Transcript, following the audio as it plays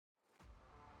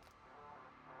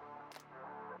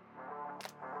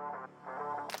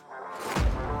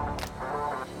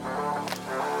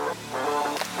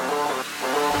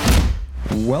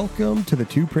Welcome to the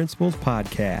Two Principals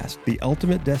Podcast, the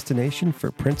ultimate destination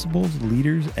for principals,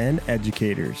 leaders, and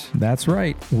educators. That's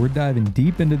right. We're diving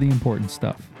deep into the important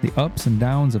stuff, the ups and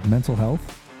downs of mental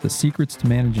health, the secrets to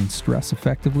managing stress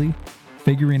effectively,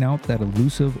 figuring out that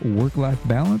elusive work-life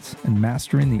balance, and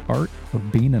mastering the art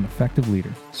of being an effective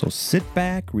leader. So sit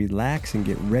back, relax, and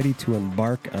get ready to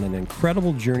embark on an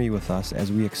incredible journey with us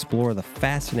as we explore the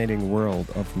fascinating world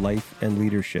of life and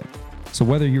leadership. So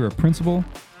whether you're a principal,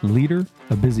 leader,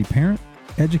 a busy parent,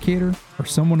 educator, or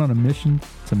someone on a mission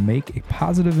to make a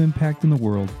positive impact in the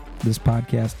world, this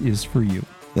podcast is for you.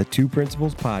 The Two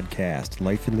Principals Podcast,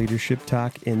 life and leadership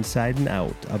talk inside and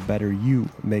out. A better you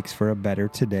makes for a better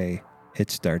today.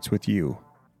 It starts with you.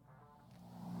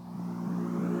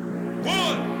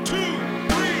 1, 2,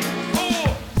 3, 4.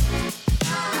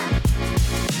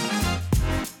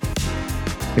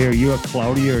 Hey, are you a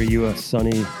cloudy or are you a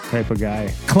sunny type of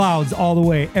guy? Clouds all the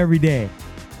way, every day.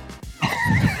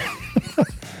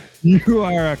 You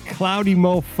are a cloudy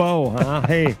mofo, huh?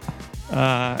 Hey,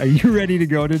 are you ready to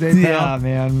go today, pal? Yeah,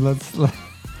 man. Let's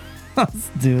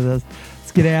do this.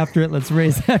 Let's get after it. Let's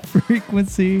raise that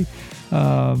frequency.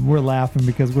 We're laughing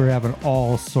because we're having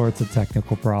all sorts of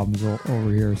technical problems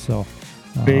over here. So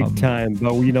big time.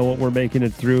 But you know what? We're making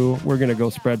it through. We're going to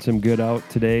go spread some good out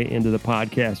today into the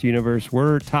podcast universe.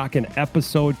 We're talking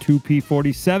episode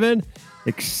 2P47.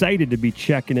 Excited to be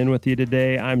checking in with you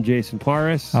today. I'm Jason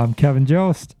Paris. I'm Kevin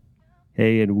Jost.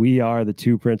 Hey, and we are the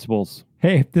Two Principals.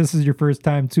 Hey, if this is your first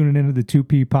time tuning into the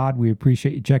 2P pod, we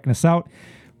appreciate you checking us out.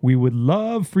 We would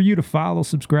love for you to follow,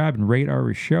 subscribe, and rate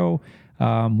our show.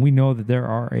 We know that there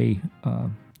are a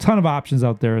ton of options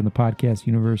out there in the podcast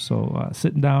universe, so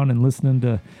sitting down and listening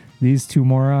to these two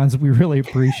morons, we really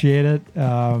appreciate it,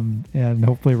 and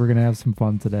hopefully we're going to have some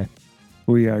fun today.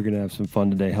 We are going to have some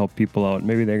fun today, help people out.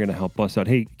 Maybe they're going to help us out.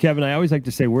 Hey, Kevin, I always like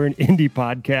to say we're an indie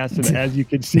podcast, and as you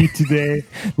can see today,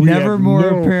 never more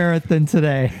apparent than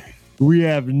today. We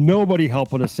have nobody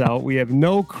helping us out. We have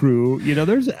no crew. You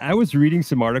know, I was reading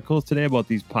some articles today about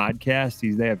these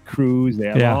podcasts. They have crews. They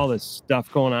have all this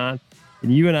stuff going on.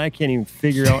 And you and I can't even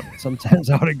figure out sometimes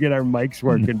how to get our mics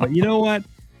working. But you know what?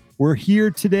 We're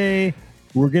here today.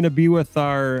 We're going to be with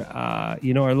our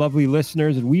lovely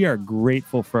listeners. And we are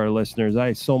grateful for our listeners.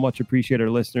 I so much appreciate our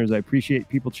listeners. I appreciate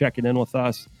people checking in with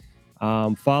us.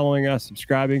 Following us,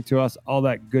 subscribing to us, all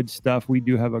that good stuff. We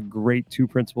do have a great Two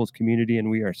Principals community, and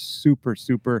we are super,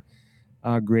 super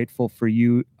grateful for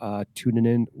you tuning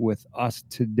in with us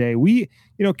today.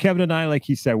 Kevin and I, like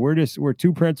he said, we're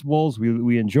two principals.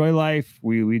 We enjoy life.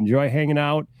 We enjoy hanging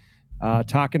out,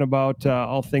 talking about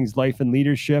all things life and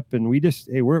leadership. And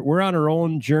we're on our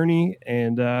own journey,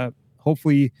 and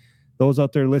hopefully those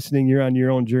out there listening, you're on your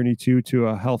own journey too, to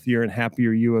a healthier and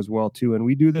happier you as well too. And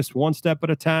we do this one step at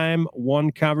a time,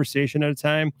 one conversation at a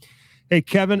time. Hey,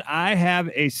 Kevin, I have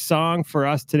a song for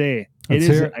us today.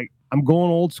 I'm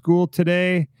going old school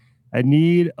today. I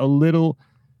need a little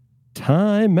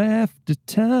Time After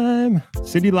Time.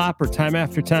 Cyndi Lauper, Time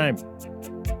After Time.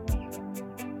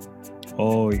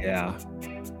 Oh yeah.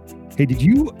 Hey, do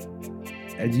you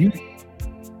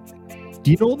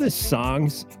know this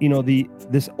song's,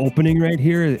 this opening right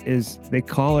here is, they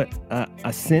call it a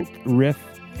synth riff,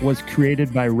 was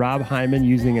created by Rob Hyman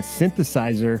using a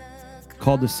synthesizer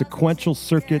called the Sequential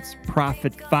Circuits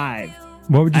Prophet 5.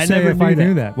 What would you say if I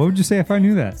knew that? What would you say if I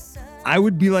knew that? I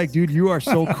would be like, dude, you are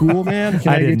so cool, man.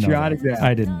 Can I get your autograph?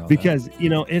 I didn't know because,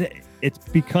 it's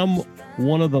become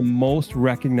one of the most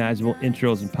recognizable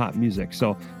intros in pop music.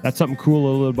 So that's something cool,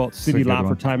 a little about Cyndi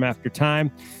Lauper, Time After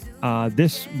Time.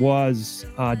 This was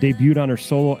debuted on her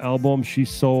solo album, She's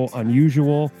So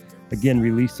Unusual, again,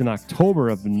 released in October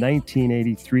of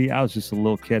 1983. I was just a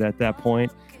little kid at that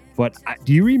point. But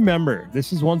do you remember,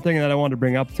 this is one thing that I want to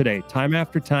bring up today, Time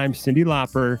After Time, Cyndi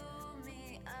Lauper,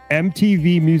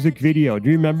 MTV music video. Do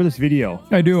you remember this video?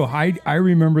 I do. I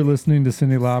remember listening to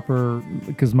Cyndi Lauper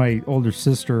because my older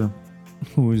sister,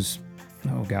 who was,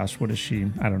 what is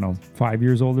she? I don't know, 5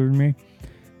 years older than me.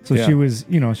 So she was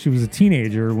a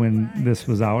teenager when this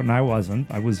was out, and I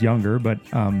wasn't. I was younger, but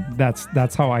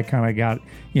that's how I kind of got,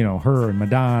 her and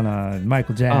Madonna and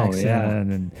Michael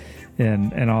Jackson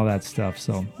and all that stuff.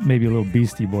 So maybe a little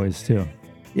Beastie Boys too.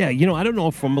 Yeah, I don't know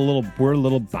if we're a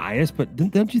little biased, but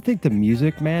don't you think the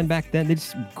music, man, back then, they're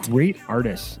just great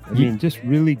artists. I mean, just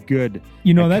really good.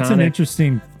 That's an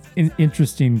interesting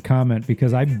comment,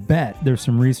 because I bet there's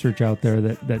some research out there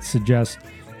that suggests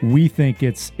we think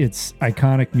it's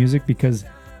iconic music because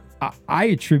I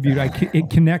attribute it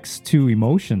connects to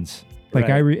emotions. Like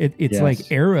it's like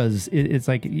eras. It's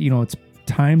like it's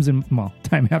time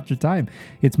after time.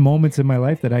 It's moments in my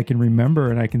life that I can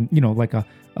remember, and I can, like a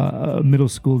middle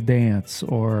school dance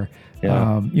or,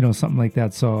 something like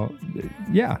that. So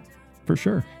yeah, for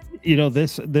sure.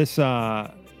 This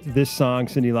song,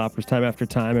 Cyndi Lauper's Time After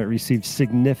Time, it received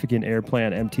significant airplay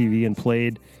on MTV and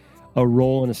played a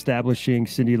role in establishing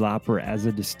Cyndi Lauper as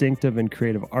a distinctive and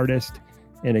creative artist.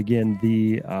 And again,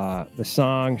 the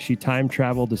song, she time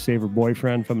traveled to save her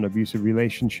boyfriend from an abusive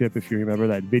relationship. If you remember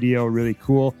that video, really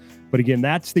cool. But again,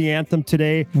 that's the anthem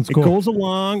today. That's it cool. Goes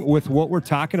along with what we're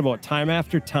talking about, time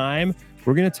after time.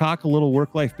 We're going to talk a little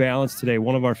work-life balance today,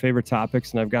 one of our favorite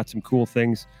topics, and I've got some cool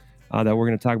things that we're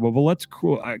going to talk about. But let's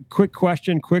quick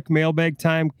question, quick mailbag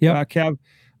time. Yep. Kev,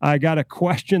 I got a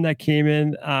question that came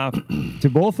in to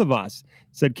both of us.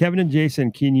 It said, Kevin and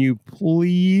Jason, can you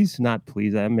not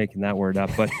please, I'm making that word up,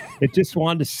 but it just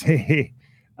wanted to say,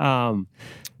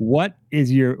 what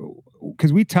is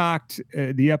because we talked,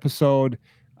 the episode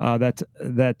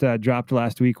that dropped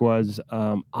last week was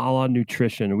all on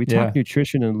nutrition. We talked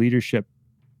nutrition and leadership,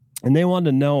 and they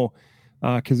wanted to know,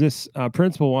 because this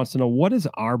principal wants to know, what is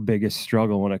our biggest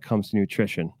struggle when it comes to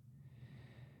nutrition?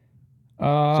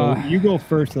 So you go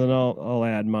first, and then I'll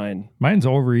add mine. Mine's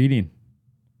overeating.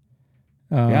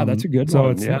 Yeah, that's a good so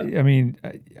one. It's, yeah. I mean,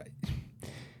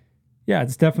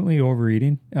 it's definitely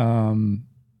overeating.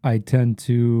 I tend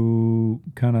to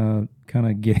kind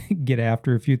of get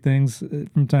after a few things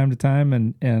from time to time,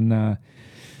 and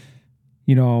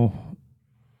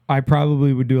I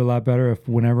probably would do a lot better if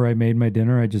whenever I made my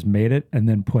dinner, I just made it and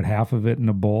then put half of it in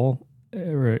a bowl,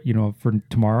 or, for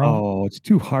tomorrow. Oh, it's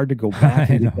too hard to go back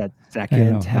and get that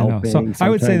second helping. So I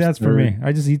would say that's for me.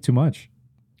 I just eat too much.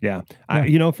 Yeah.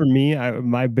 For me,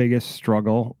 my biggest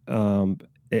struggle,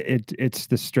 it's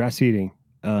the stress eating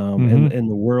in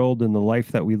the world and the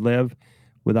life that we live,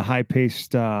 with the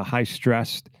high-paced,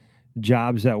 high-stressed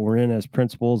jobs that we're in as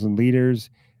principals and leaders,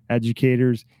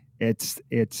 educators. It's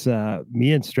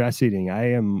me and stress eating.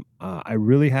 I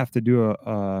really have to do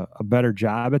a better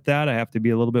job at that. I have to be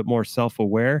a little bit more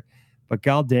self-aware. But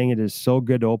God dang, it is so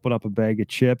good to open up a bag of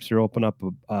chips or open up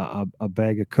a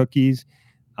bag of cookies.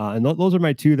 And those are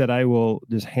my two that I will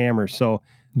just hammer. So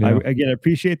I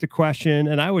appreciate the question.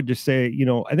 And I would just say,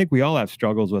 I think we all have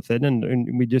struggles with it,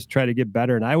 and we just try to get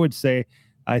better. And I would say,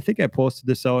 I think I posted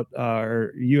this out,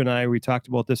 or you and I, we talked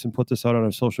about this and put this out on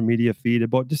our social media feed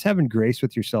about just having grace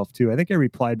with yourself too. I think I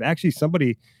replied, actually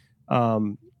somebody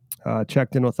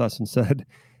checked in with us and said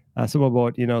something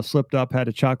about, slipped up, had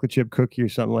a chocolate chip cookie or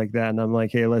something like that. And I'm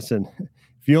like, hey, listen,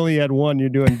 if you only had one, you're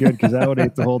doing good, because I would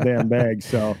ate the whole damn bag.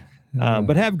 So,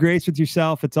 but have grace with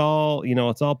yourself. It's all,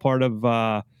 it's all part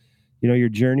of, your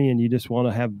journey, and you just want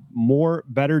to have more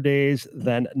better days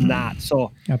than not.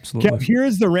 So absolutely.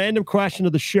 Here's the random question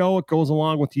of the show. It goes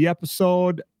along with the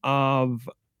episode of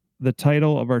the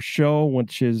title of our show,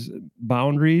 which is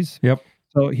Boundaries. Yep.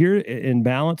 So here in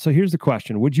balance. So here's the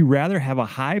question. Would you rather have a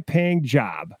high-paying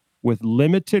job with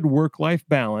limited work-life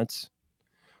balance,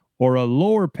 or a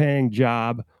lower-paying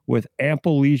job with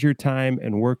ample leisure time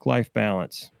and work-life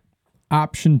balance?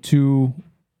 Option 2,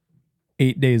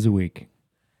 8 days a week.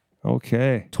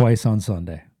 Okay. Twice on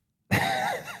Sunday.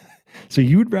 So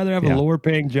you would rather have a lower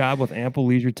paying job with ample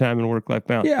leisure time and work-life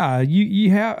balance? Yeah,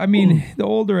 you have, I mean, the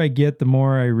older I get, the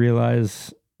more I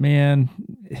realize, man,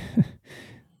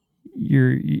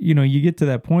 you get to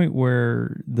that point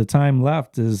where the time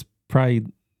left is probably,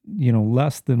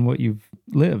 less than what you've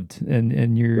lived,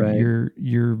 and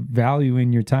you're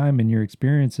valuing your time and your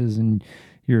experiences and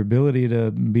your ability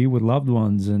to be with loved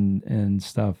ones and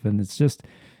stuff. And it's just,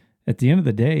 at the end of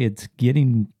the day, it's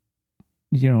getting,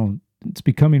 it's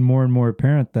becoming more and more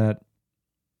apparent that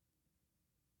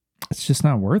it's just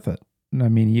not worth it. I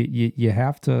mean, you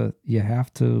have to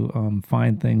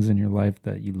find things in your life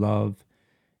that you love,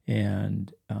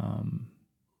 and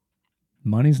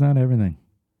money's not everything.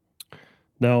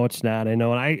 No, it's not. I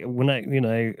know. And when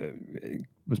I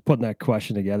was putting that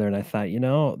question together, and I thought,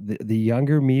 the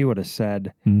younger me would have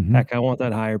said, heck, I want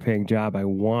that higher paying job. I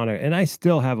want it. And I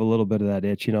still have a little bit of that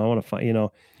itch, I want to find,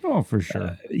 oh, for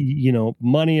sure.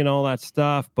 Money and all that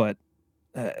stuff. But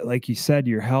like you said,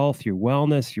 your health, your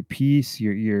wellness, your peace,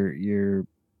 your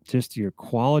just your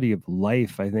quality of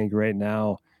life, I think right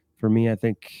now, for me, I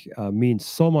think means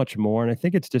so much more. And I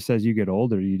think it's just as you get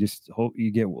older, you just hope you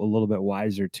get a little bit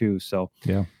wiser too. So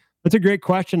yeah, that's a great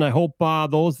question. I hope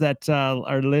those that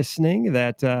are listening,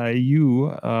 that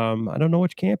you, I don't know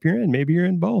which camp you're in. Maybe you're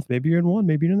in both. Maybe you're in one.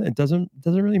 Maybe you're in. It doesn't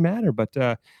really matter. But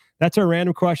that's our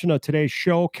random question of today's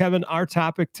show. Kevin, our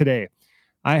topic today: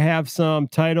 I have some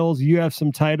titles. You have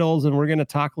some titles, and we're going to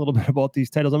talk a little bit about these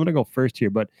titles. I'm going to go first here,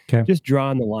 but just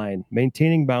drawing the line,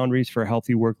 maintaining boundaries for a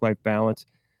healthy work-life balance,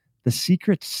 the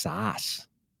secret sauce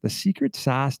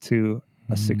to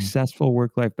a successful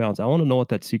work-life balance. I want to know what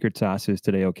that secret sauce is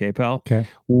today. Okay, pal? Okay.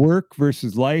 Work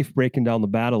versus life, breaking down the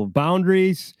battle of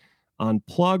boundaries,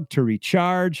 unplug to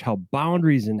recharge, how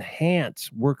boundaries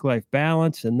enhance work-life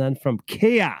balance, and then from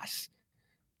chaos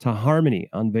to harmony,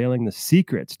 unveiling the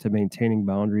secrets to maintaining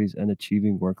boundaries and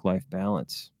achieving work-life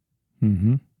balance.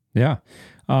 Mm-hmm. Yeah.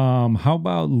 How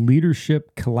about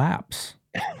leadership collapse?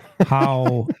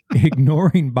 How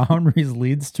ignoring boundaries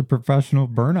leads to professional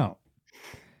burnout.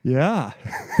 Yeah.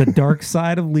 The dark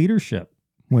side of leadership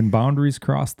when boundaries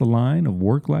cross the line of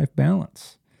work-life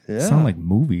balance. Yeah. Sound like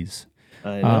movies.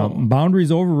 I know.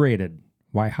 Boundaries overrated.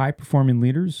 Why high-performing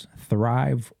leaders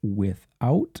thrive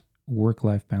without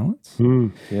work-life balance.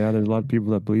 Yeah, there's a lot of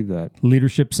people that believe that.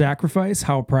 Leadership sacrifice.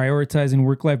 How prioritizing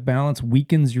work-life balance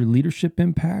weakens your leadership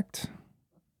impact.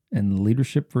 And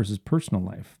leadership versus personal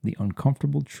life. The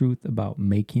uncomfortable truth about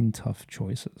making tough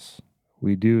choices.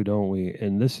 We do, don't we?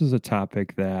 And this is a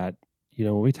topic that,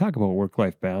 when we talk about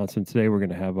work-life balance, and today we're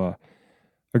going to have a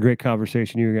great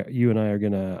conversation. You and I are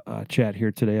going to chat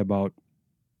here today about,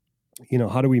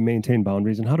 how do we maintain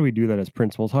boundaries and how do we do that as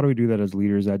principals? How do we do that as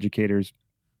leaders, educators,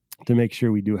 to make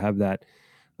sure we do have that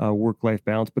work-life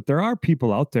balance? But there are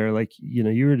people out there, like,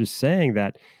 you were just saying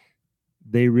that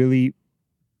they really,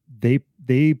 they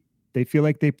feel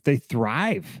like they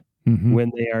thrive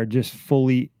when they are just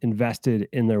fully invested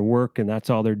in their work and that's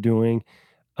all they're doing.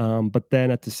 But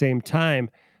then at the same time,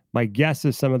 my guess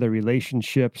is some of the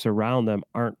relationships around them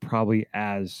aren't probably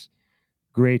as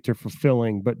great or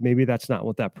fulfilling, but maybe that's not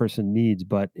what that person needs.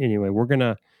 But anyway, we're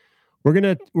gonna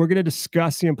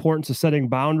discuss the importance of setting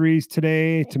boundaries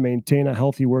today to maintain a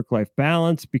healthy work-life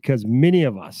balance, because many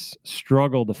of us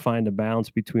struggle to find a balance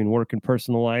between work and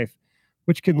personal life,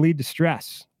 which can lead to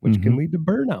stress, which can lead to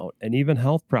burnout and even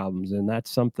health problems. And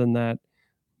that's something that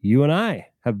you and I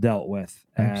have dealt with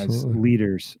as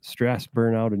leaders: stress,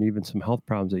 burnout, and even some health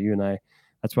problems that you and I,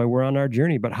 that's why we're on our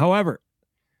journey. But however,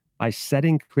 by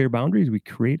setting clear boundaries, we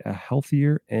create a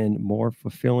healthier and more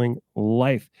fulfilling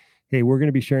life. Hey, we're going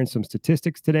to be sharing some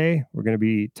statistics today. We're going to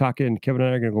be talking, Kevin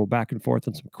and I are going to go back and forth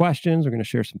on some questions. We're going to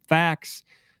share some facts,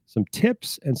 some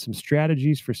tips, and some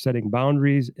strategies for setting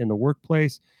boundaries in the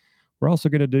workplace. We're also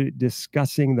going to be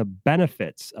discussing the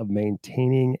benefits of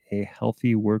maintaining a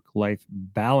healthy work-life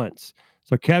balance.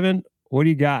 So, Kevin, what do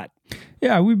you got?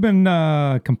 Yeah, we've been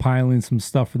compiling some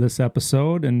stuff for this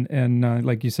episode, and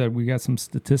like you said, we got some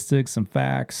statistics, some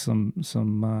facts,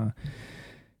 some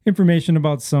information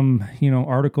about some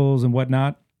articles and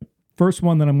whatnot. First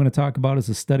one that I'm going to talk about is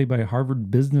a study by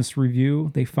Harvard Business Review.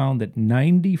 They found that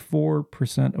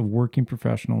 94% of working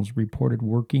professionals reported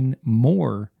working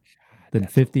more than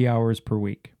 50 hours per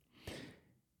week,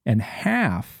 and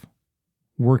half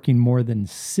working more than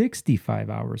 65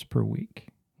 hours per week.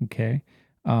 Okay.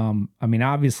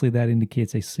 Obviously that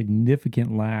indicates a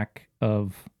significant lack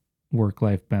of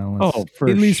work-life balance. Oh, for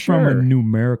at least sure. From a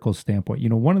numerical standpoint.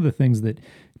 One of the things that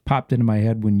popped into my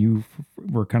head when you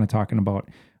were kind of talking about,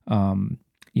 some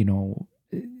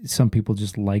people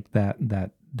just like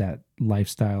that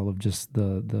lifestyle of just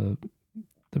the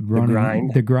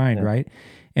running, the grind, yeah. Right?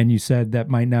 And you said that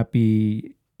might not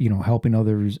be, helping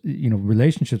others,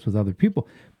 relationships with other people.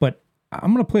 But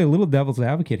I'm going to play a little devil's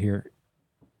advocate here.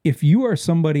 If you are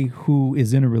somebody who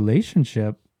is in a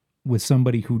relationship with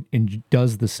somebody who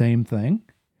does the same thing,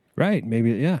 right?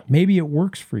 Maybe it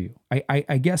works for you.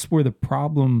 I guess where the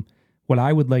problem, what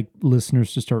I would like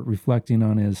listeners to start reflecting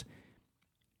on is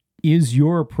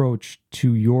your approach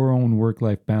to your own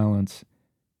work-life balance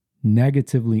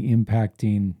negatively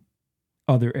impacting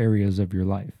other areas of your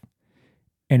life?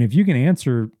 And if you can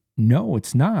answer no,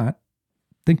 it's not,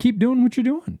 then keep doing what you're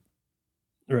doing.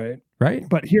 Right.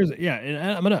 But and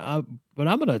I'm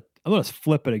gonna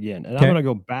flip it again, and I'm gonna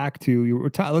go back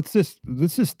to let's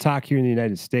just talk here in the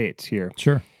United States here.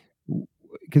 Sure.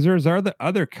 Because there's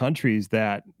other countries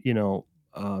that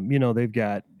they've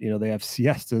got they have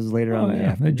siestas later on in the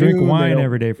afternoon. They drink wine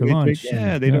every day for lunch.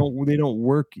 They don't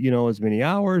work as many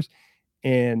hours,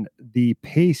 and the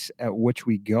pace at which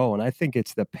we go, and I think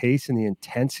it's the pace and the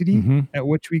intensity at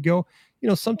which we go.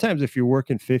 Sometimes if you're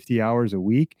working 50 hours a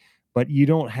week, but you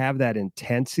don't have that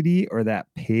intensity or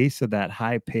that pace of that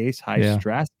high pace, high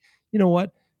stress, you know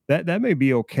what? That may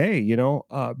be okay,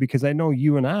 because I know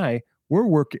you and I, we're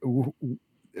working.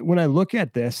 When I look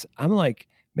at this, I'm like,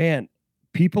 man,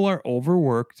 people are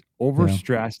overworked,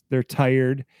 overstressed. They're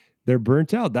tired. They're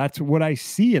burnt out. That's what I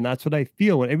see. And that's what I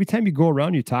feel. Every time you go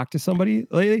around, you talk to somebody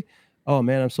lately, oh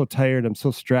man, I'm so tired, I'm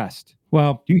so stressed.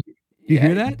 Well, Do you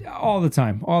hear that? all the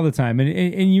time,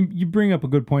 and you bring up a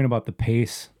good point about the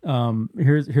pace.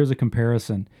 Here's a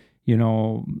comparison.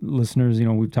 Listeners,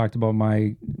 we've talked about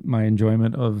my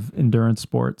enjoyment of endurance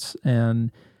sports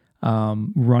and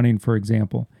running, for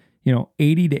example.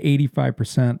 80 to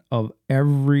 85% of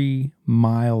every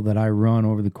mile that I run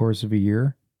over the course of a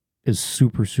year is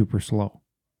super, super slow,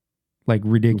 like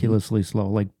ridiculously slow.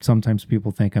 Like sometimes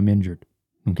people think I'm injured.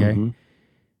 Okay. Mm-hmm.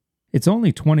 It's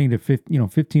only 20 to 15,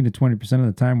 15 to 20% of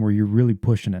the time where you're really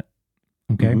pushing it.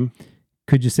 Okay. Mm-hmm.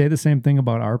 Could you say the same thing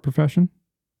about our profession?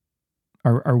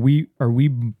 Are we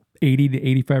 80 to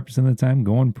 85% of the time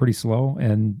going pretty slow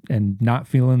and not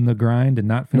feeling the grind and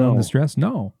not feeling the stress?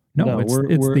 No,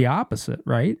 it's the opposite,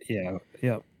 right? Yeah.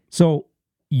 Yeah. So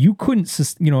you couldn't,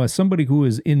 as somebody who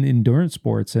is in endurance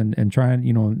sports and trying,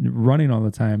 running all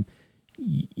the time,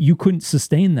 you couldn't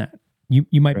sustain that.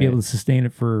 You might be able to sustain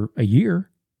it for a year,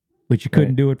 but you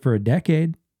couldn't do it for a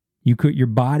decade. Your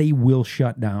body will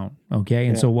shut down. Okay.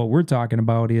 And so what we're talking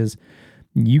about is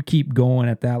you keep going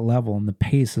at that level, and the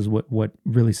pace is what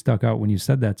really stuck out when you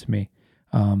said that to me.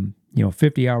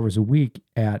 50 hours a week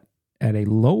at a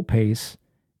low pace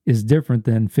is different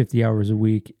than 50 hours a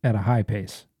week at a high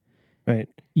pace. Right.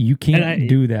 You can't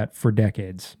do that for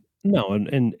decades. No.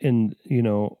 And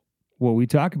what we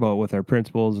talk about with our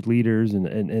principals, leaders,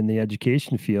 and the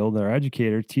education field, our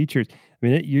educators, teachers, I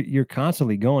mean, you're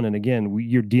constantly going. And again,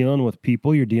 you're dealing with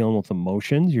people, you're dealing with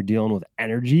emotions, you're dealing with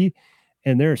energy.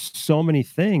 And there are so many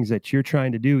things that you're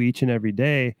trying to do each and every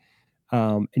day.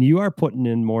 And you are putting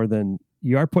in more than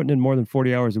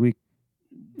 40 hours a week.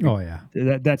 Oh yeah.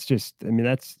 That's just,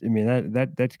 that's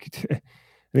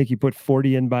I think you put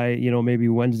 40 in by, maybe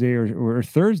Wednesday or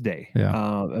Thursday.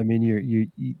 Yeah.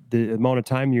 The amount of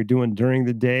time you're doing during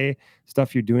the day,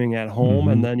 stuff you're doing at home,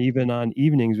 and then even on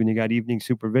evenings when you got evening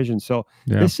supervision. So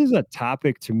this is a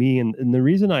topic to me. And the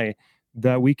reason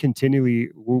we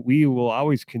will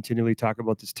always continually talk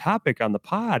about this topic on the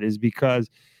pod is because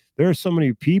there are so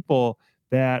many people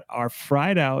that are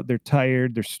fried out, they're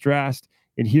tired, they're stressed.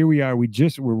 And here we are, we're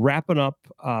wrapping up.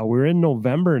 We're in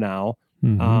November now.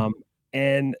 Mm-hmm.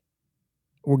 And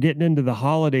we're getting into the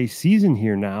holiday season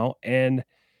here now, and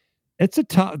it's a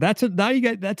tough. That's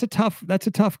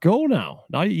a tough go now.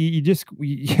 Now is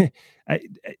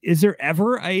there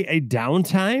ever a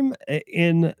downtime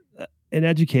in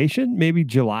education? Maybe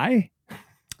July.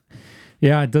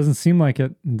 Yeah, it doesn't seem like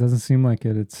it.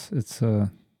 It's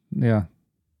yeah.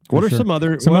 What are some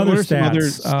other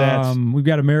stats? We've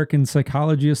got American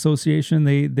Psychology Association.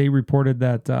 They reported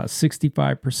that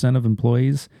 65% of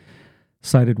employees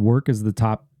cited work as the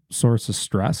top source of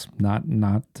stress.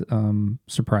 Not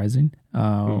surprising.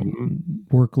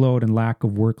 Workload and lack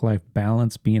of work-life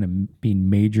balance being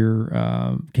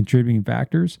major contributing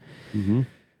factors.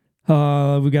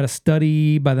 Mm-hmm. We got a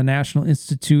study by the National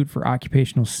Institute for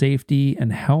Occupational Safety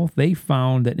and Health. They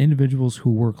found that individuals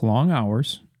who work long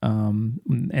hours,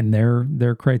 and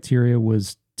their criteria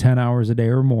was 10 hours a day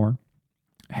or more,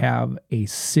 have a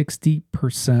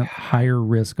 60% higher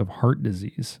risk of heart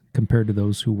disease compared to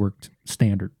those who worked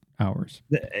standard hours.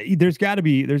 There's got to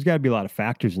be a lot of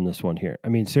factors in this one here. I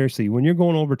mean, seriously, when you're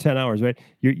going over 10 hours, right?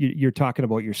 You're talking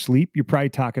about your sleep. You're probably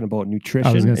talking about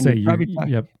nutrition. I was going to say,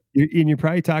 you're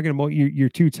probably talking about you're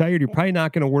too tired. You're probably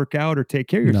not going to work out or take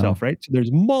care of yourself, right? So there's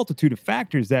a multitude of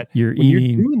factures that you're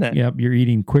doing that. Yep, you're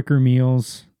eating quicker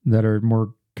meals that are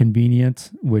more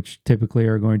convenient, which typically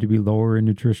are going to be lower in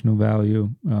nutritional value.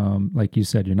 Like you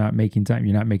said, you're not making time.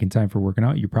 You're not making time for working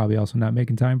out. You're probably also not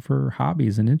making time for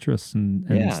hobbies and interests and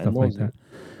stuff like that.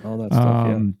 All that stuff.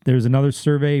 Yeah. There's another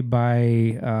survey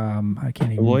by I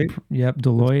can't even.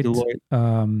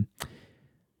 Deloitte.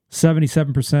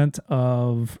 77%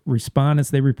 of respondents,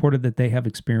 they reported that they have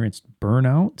experienced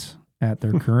burnout at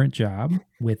their current job,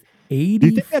 with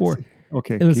 84.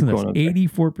 Okay. Listen to this,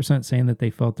 84% saying that they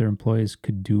felt their employees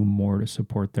could do more to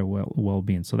support their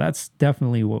well-being. So that's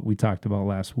definitely what we talked about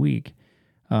last week,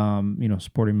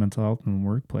 supporting mental health in the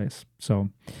workplace. So,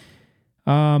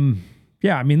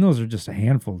 those are just a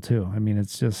handful too. I mean,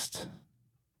 it's just.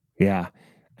 Yeah.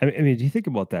 I mean, do you think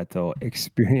about that though?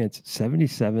 Experience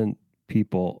 77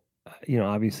 people,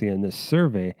 obviously in this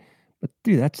survey, but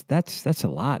dude, that's a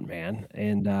lot, man.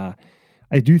 And,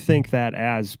 I do think that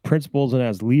as principals and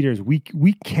as leaders, we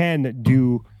can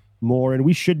do more, and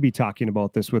we should be talking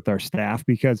about this with our staff,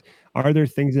 because are there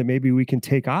things that maybe we can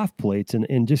take off plates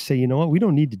and just say, you know what, we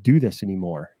don't need to do this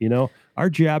anymore. Our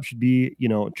job should be,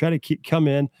 try to come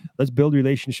in, let's build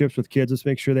relationships with kids. Let's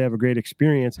make sure they have a great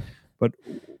experience, but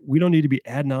we don't need to be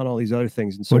adding on all these other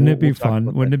things. And so wouldn't it be fun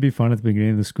at the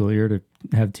beginning of the school year to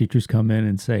have teachers come in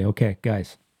and say, okay,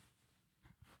 guys,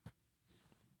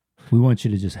 We want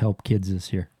you to just help kids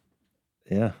this year.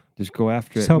 Yeah, just go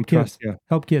after Just it. help kids.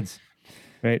 Help kids.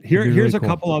 Right. It'd be Here's really a cool.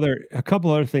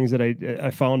 couple other things that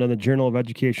I found on the Journal of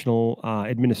Educational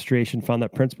Administration. Found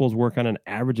that principals work on an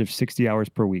average of 60 hours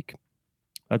per week.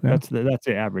 Yeah. That's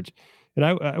the average, and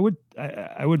I would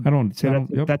say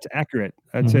Yep. that's accurate.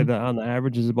 I'd say that on the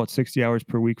average is about 60 hours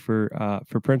per week for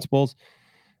principals.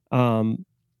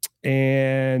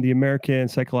 And the American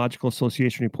Psychological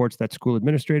Association reports that school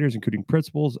administrators, including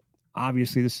principals,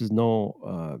 obviously this isn't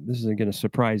going to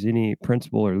surprise any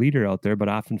principal or leader out there, but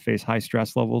often face high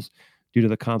stress levels due to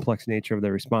the complex nature of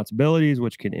their responsibilities,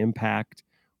 which can impact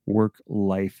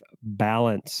work-life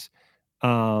balance.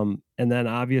 And then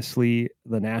obviously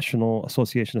the National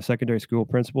Association of Secondary School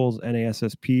Principals,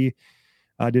 NASSP,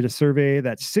 did a survey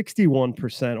that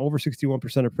over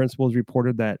 61% of principals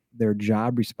reported that their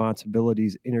job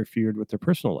responsibilities interfered with their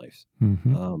personal lives.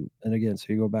 And again, so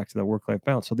you go back to that work-life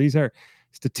balance. So these are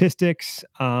statistics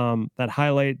that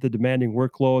highlight the demanding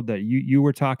workload that you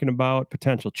were talking about,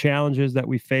 potential challenges that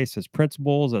we face as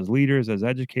principals, as leaders, as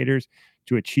educators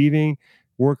to achieving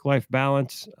work-life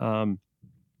balance.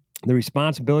 The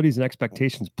responsibilities and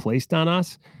expectations placed on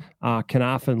us can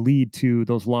often lead to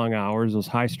those long hours, those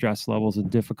high stress levels, and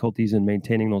difficulties in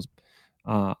maintaining those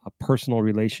personal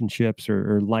relationships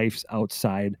or lives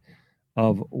outside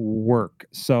of work.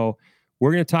 So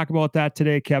we're going to talk about that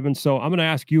today, Kevin. So I'm going to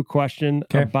ask you a question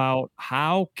about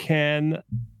how can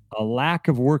a lack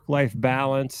of work-life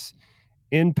balance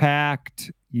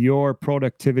impact your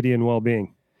productivity and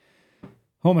well-being?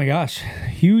 Oh my gosh,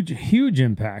 huge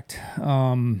impact.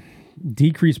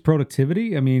 Decreased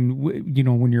productivity. I mean,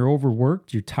 when you're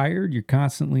overworked, you're tired, you're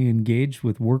constantly engaged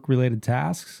with work-related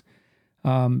tasks.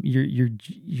 You're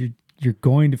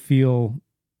going to feel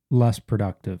less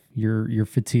productive. You're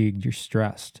fatigued. You're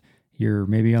stressed. You're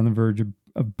maybe on the verge of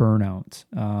burnout.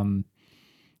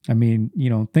 I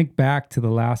mean, think back to the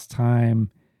last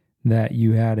time that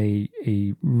you had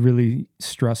a really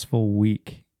stressful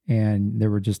week and there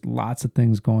were just lots of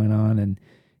things going on. And,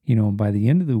 by the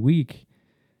end of the week,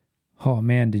 oh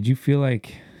man, did you feel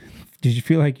like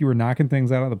you were knocking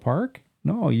things out of the park?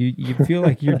 No, you feel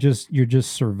like you're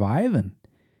just surviving.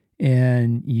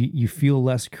 And you feel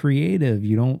less creative.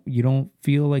 You don't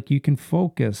feel like you can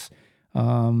focus.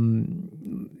 You're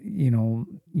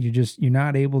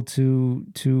not able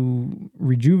to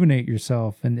rejuvenate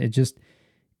yourself, and it just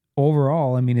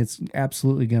overall, I mean, it's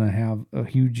absolutely going to have a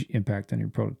huge impact on your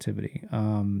productivity.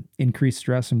 Increased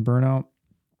stress and burnout.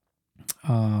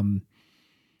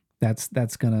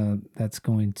 That's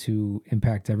going to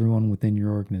impact everyone within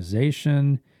your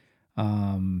organization.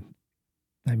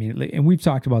 I mean, and we've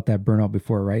talked about that burnout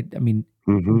before, right? I mean,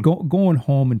 going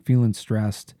home and feeling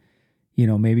stressed,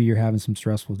 maybe you're having some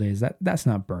stressful days. That's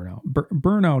not burnout.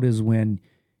 Burnout is when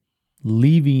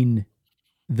leaving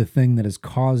the thing that is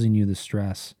causing you the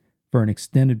stress for an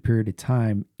extended period of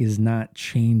time is not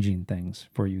changing things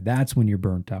for you. That's when you're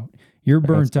burnt out. You're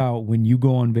burnt out when you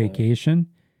go on vacation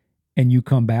and you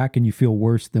come back and you feel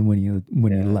worse than when you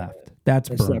left. That's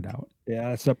burned out.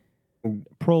 Yeah, it's a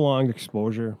prolonged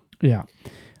exposure. Yeah.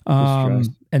 And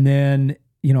then,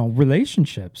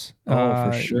 relationships.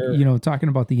 For sure. Talking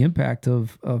about the impact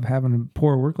of having a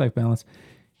poor work-life balance,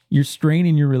 you're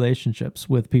straining your relationships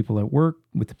with people at work,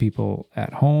 with the people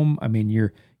at home. I mean,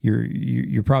 you're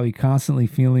probably constantly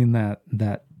feeling that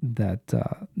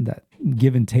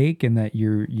give and take, and that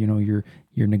you're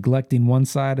neglecting one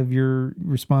side of your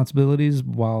responsibilities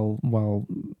while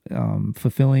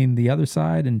fulfilling the other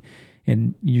side,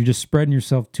 and you're just spreading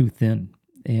yourself too thin.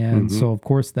 And so, of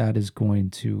course, that is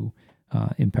going to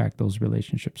impact those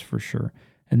relationships for sure.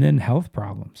 And then health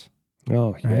problems.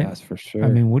 Oh, right? Yes, for sure. I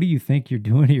mean, what do you think you're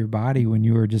doing to your body when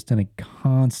you are just in a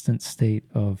constant state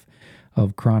of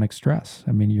chronic stress?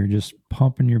 I mean, you're just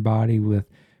pumping your body with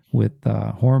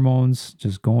hormones,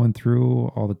 just going through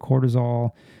all the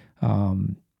cortisol. I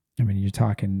mean, you're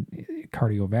talking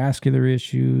cardiovascular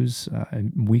issues,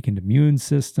 weakened immune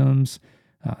systems,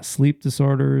 sleep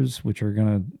disorders, which are going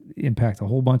to impact a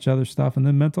whole bunch of other stuff, and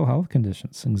then mental health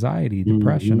conditions, anxiety,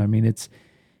 depression. I mean,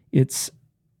 it's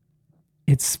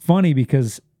funny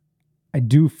because I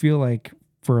do feel like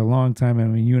for a long time, I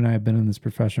mean, you and I have been in this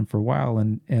profession for a while,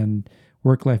 and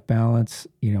work-life balance,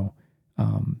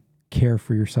 care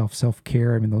for yourself,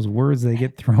 self-care. I mean, those words, they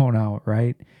get thrown out,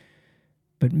 right?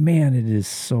 But man, it is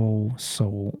so,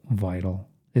 so vital.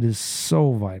 It is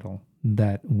so vital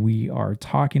that we are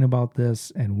talking about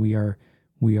this, and we are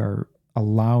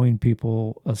allowing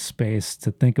people a space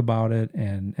to think about it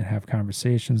and have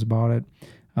conversations about it.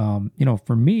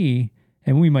 For me,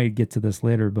 and we might get to this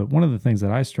later, but one of the things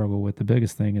that I struggle with, the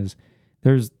biggest thing is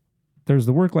there's there's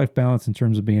the work-life balance in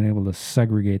terms of being able to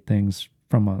segregate things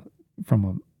from a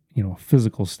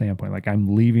physical standpoint. Like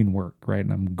I'm leaving work, right,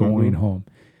 and I'm going home.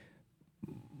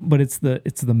 But it's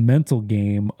the mental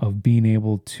game of being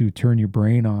able to turn your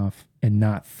brain off and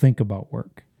not think about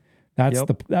work. That's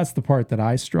the part that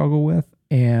I struggle with,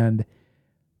 and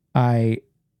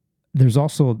there's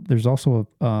also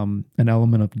an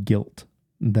element of guilt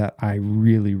that I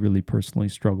really, really personally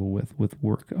struggle with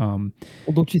work. Well,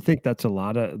 don't you think that's a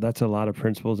lot of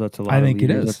principles? That's a lot. I think of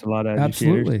leaders, it is. That's a lot of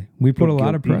Absolutely. We put a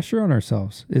lot of guilty. pressure on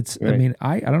ourselves. It's. Right. I mean,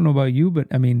 I don't know about you, but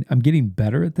I mean, I'm getting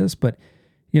better at this. But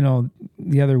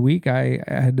the other week I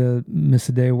had to miss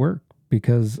a day of work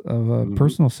because of a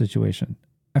personal situation.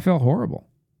 I felt horrible.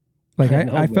 Like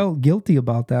I felt guilty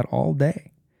about that all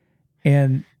day,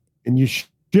 and you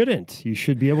shouldn't. You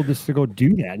should be able just to go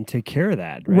do that and take care of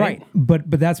that, right? But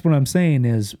that's what I'm saying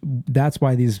is that's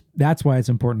why it's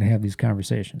important to have these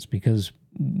conversations, because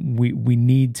we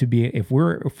need to be, if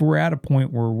we're at a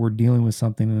point where we're dealing with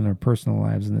something in our personal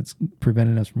lives and it's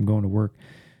preventing us from going to work,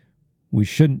 we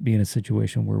shouldn't be in a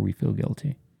situation where we feel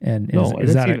guilty. And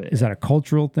is that a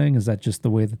cultural thing? Is that just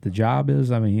the way that the job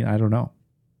is? I mean, I don't know.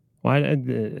 Well,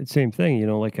 same thing,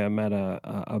 like I'm at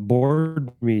a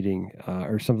board meeting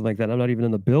or something like that. I'm not even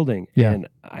in the building, and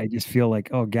I just feel like,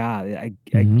 oh God, I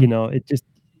it just,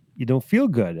 you don't feel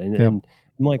good, and I'm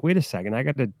like, wait a second, I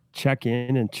got to check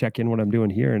in what I'm doing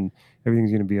here, and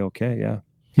everything's going to be okay.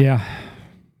 Yeah.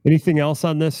 Anything else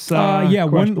on this?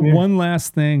 One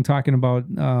last thing, talking about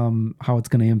how it's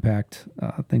going to impact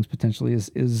things potentially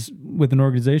is with an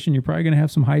organization, you're probably going to have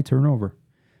some high turnover.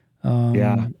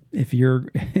 If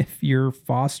you're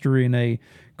fostering a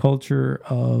culture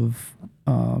of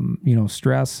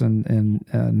stress and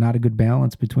not a good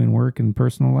balance between work and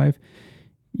personal life,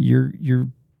 you're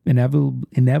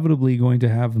inevitably going to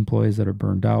have employees that are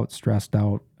burned out, stressed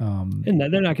out, and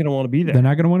they're not going to want to be there. They're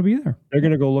not going to want to be there. They're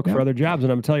going to go look for other jobs.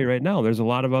 And I'm telling you right now, there's a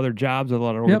lot of other jobs, a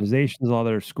lot of organizations, a lot of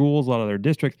their schools, a lot of their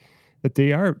districts, that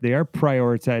they are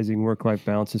prioritizing work-life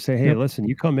balance to say, hey, listen,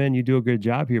 you come in, you do a good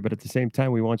job here, but at the same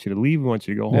time, we want you to leave, we want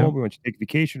you to go home, we want you to take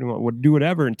vacation, we want to do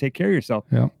whatever and take care of yourself.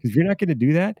 Because if you're not going to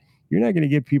do that, you're not going to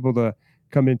get people to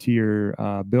come into your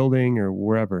building or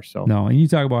wherever. So no, and you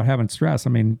talk about having stress.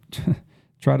 I mean,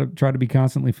 try to be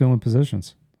constantly filling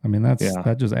positions. I mean, that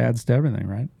just adds to everything,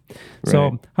 right?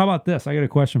 So how about this? I got a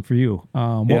question for you.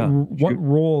 What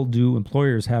role do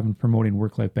employers have in promoting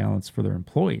work-life balance for their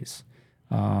employees?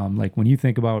 Like when you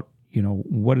think about,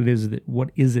 what is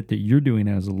it that you're doing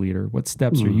as a leader? What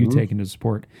steps are you taking to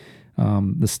support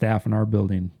the staff in our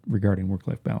building regarding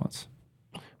work-life balance?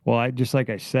 Well, just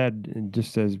like I said, and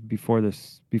just as before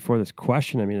this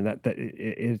question, I mean that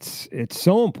it's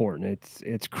so important.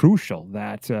 It's crucial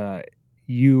that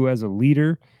you as a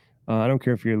leader, I don't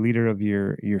care if you're a leader of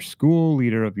your school,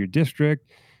 leader of your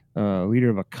district, leader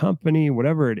of a company,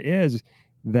 whatever it is,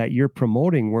 that you're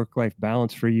promoting work-life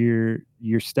balance for your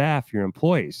staff, your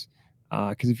employees.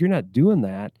 Because if you're not doing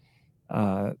that,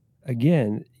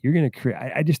 again, you're going to create.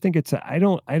 I just think I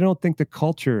don't think the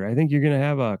culture. I think you're going to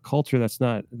have a culture that's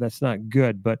not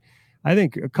good. But I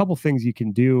think a couple things you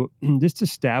can do, just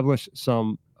establish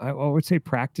some, I would say,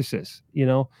 practices.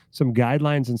 Some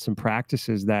guidelines and some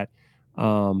practices that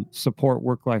support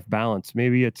work-life balance.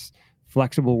 Maybe it's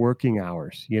flexible working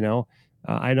hours.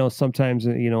 I know sometimes,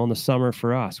 in the summer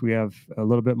for us, we have a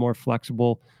little bit more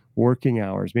flexible working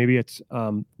hours. Maybe it's,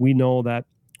 we know that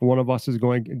one of us is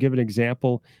going to give an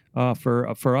example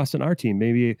for us and our team.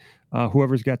 Maybe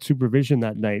whoever's got supervision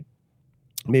that night,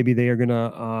 maybe they're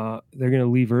gonna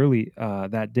leave early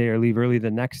that day or leave early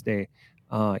the next day.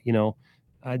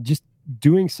 Just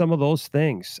doing some of those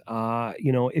things.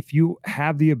 If you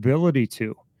have the ability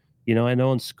to, I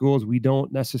know in schools we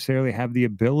don't necessarily have the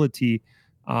ability.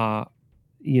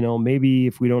 Maybe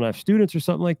if we don't have students or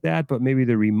something like that, but maybe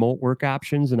the remote work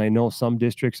options. And I know some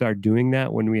districts are doing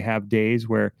that when we have days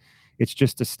where it's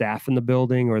just the staff in the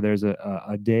building, or there's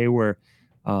a day where,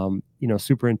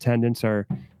 superintendents are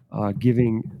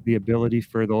giving the ability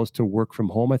for those to work from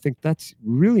home. I think that's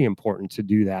really important to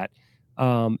do that.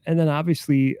 And then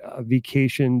obviously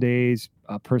vacation days,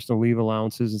 personal leave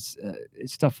allowances,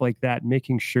 stuff like that,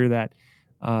 making sure that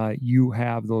you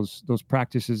have those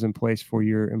practices in place for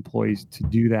your employees to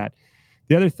do that.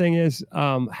 The other thing is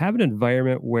have an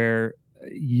environment where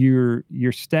your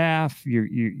staff,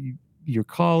 your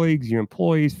colleagues, your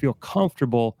employees feel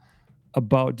comfortable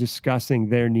about discussing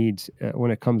their needs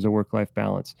when it comes to work-life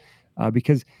balance.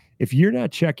 Because if you're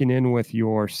not checking in with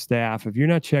your staff, if you're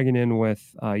not checking in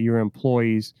with your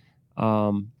employees,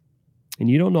 and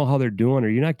you don't know how they're doing, or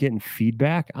you're not getting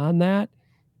feedback on that,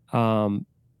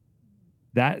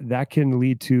 that can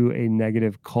lead to a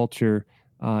negative culture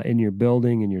in your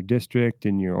building, in your district,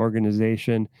 in your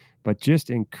organization. But just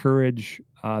encourage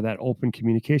that open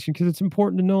communication, because it's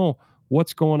important to know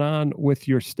what's going on with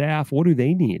your staff. What do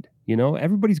they need?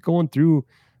 Everybody's going through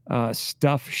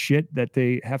shit that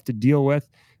they have to deal with.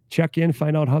 Check in,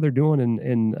 find out how they're doing,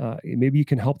 and maybe you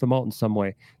can help them out in some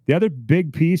way. The other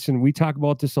big piece, and we talk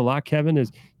about this a lot, Kevin, is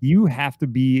you have to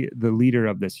be the leader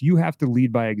of this. You have to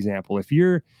lead by example. If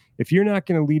you're not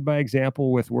going to lead by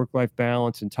example with work-life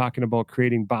balance and talking about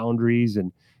creating boundaries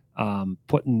and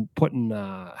putting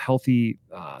healthy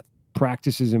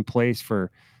practices in place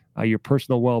for your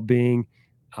personal well-being,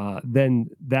 then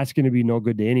that's going to be no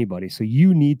good to anybody. So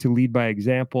you need to lead by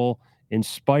example,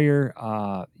 inspire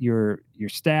your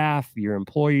staff, your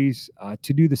employees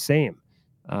to do the same,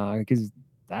 because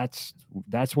that's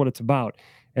what it's about.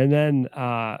 And then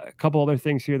a couple other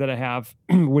things here that I have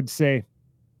would say,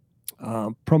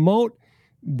 promote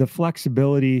the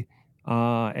flexibility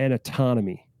and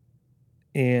autonomy.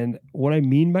 And what I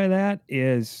mean by that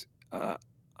is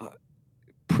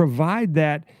provide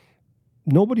that.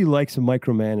 Nobody likes a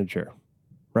micromanager,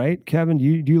 right? Kevin, do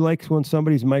you like when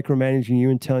somebody's micromanaging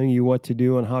you and telling you what to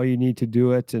do and how you need to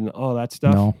do it and all that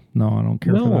stuff? No, I don't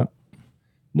care for that.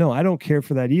 No, I don't care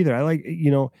for that either. I like,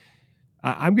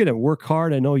 I'm going to work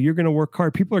hard. I know you're going to work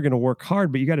hard. People are going to work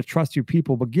hard, but you got to trust your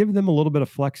people, but give them a little bit of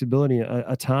flexibility,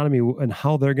 autonomy, and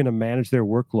how they're going to manage their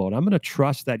workload. I'm going to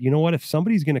trust that, if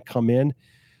somebody's going to come in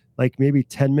like maybe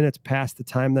 10 minutes past the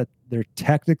time that they're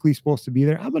technically supposed to be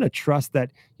there, I'm going to trust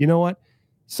that,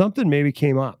 something maybe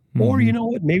came up, or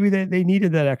maybe they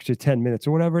needed that extra 10 minutes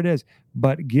or whatever it is,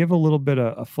 but give a little bit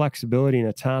of flexibility and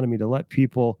autonomy to let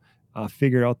people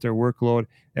figure out their workload.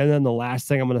 And then the last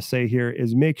thing I'm going to say here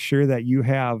is make sure that you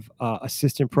have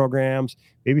assistant programs,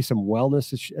 maybe some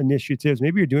wellness initiatives.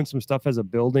 Maybe you're doing some stuff as a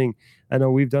building. I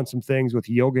know we've done some things with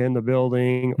yoga in the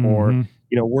building, or,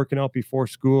 working out before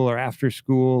school or after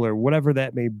school or whatever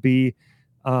that may be.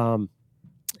 And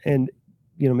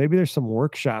maybe there's some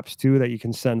workshops too that you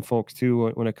can send folks to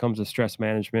when it comes to stress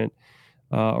management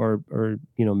or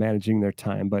managing their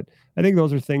time. But I think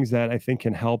those are things that I think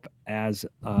can help as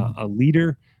a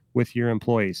leader with your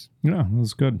employees. Yeah, that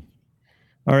was good.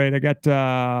 All right, I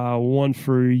got one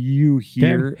for you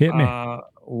here. Okay, hit me.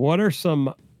 What are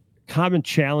some common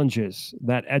challenges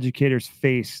that educators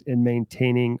face in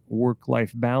maintaining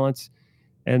work-life balance?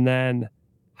 And then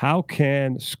how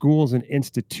can schools and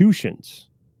institutions,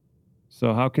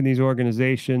 so how can these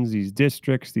organizations, these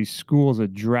districts, these schools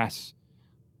address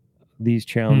these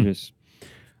challenges?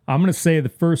 I'm going to say the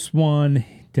first one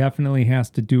definitely has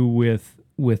to do with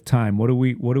time. What do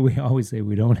we always say?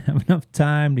 We don't have enough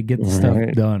time to get the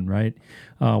stuff done, right?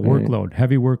 Workload,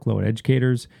 heavy workload.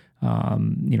 Educators,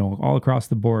 all across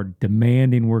the board,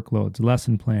 demanding workloads,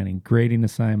 lesson planning, grading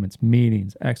assignments,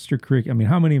 meetings, extracurricular. I mean,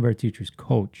 how many of our teachers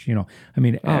coach?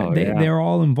 They're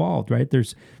all involved, right?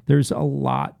 There's a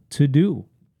lot to do.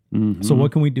 Mm-hmm. So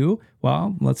what can we do?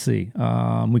 Well, let's see.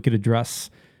 We could address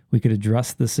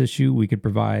this issue. We could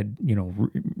provide,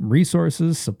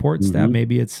 resources, support staff.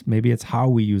 Maybe it's how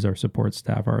we use our support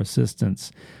staff, our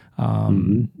assistants,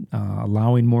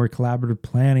 allowing more collaborative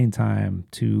planning time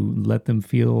to let them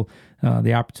feel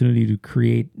the opportunity to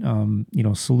create,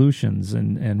 solutions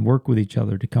and work with each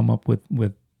other to come up with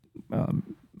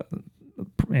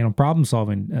problem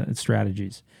solving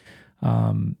strategies.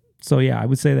 So yeah, I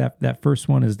would say that first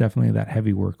one is definitely that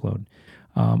heavy workload.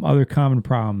 Other common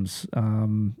problems,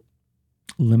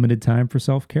 limited time for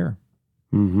self-care.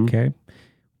 Okay.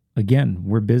 Again,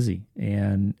 we're busy.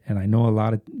 And I know a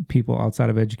lot of people outside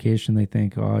of education, they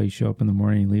think, oh, you show up in the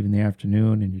morning, you leave in the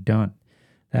afternoon, and you're done.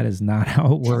 That is not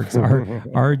how it works.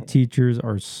 Our teachers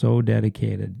are so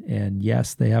dedicated. And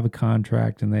yes, they have a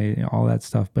contract and all that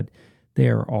stuff, but they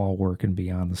are all working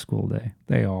beyond the school day.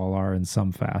 They all are in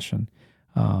some fashion.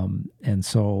 And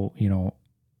so,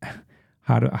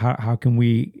 how can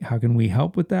we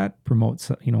help with that?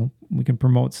 We can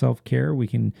promote self-care. We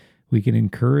can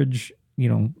encourage,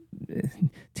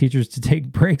 teachers to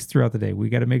take breaks throughout the day. We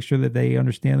got to make sure that they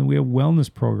understand that we have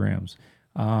wellness programs.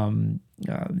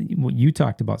 What you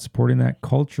talked about, supporting that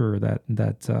culture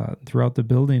that throughout the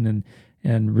building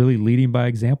and really leading by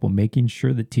example, making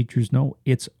sure that teachers know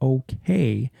it's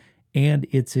okay and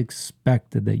it's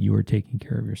expected that you are taking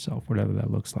care of yourself, whatever that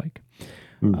looks like.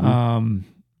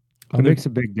 It makes a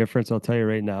big difference, I'll tell you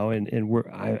right now. And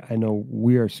I know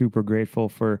we are super grateful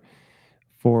for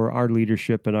our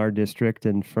leadership in our district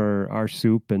and for our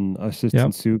soup and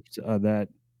assistant soups that,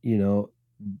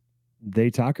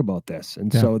 they talk about this.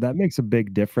 And so that makes a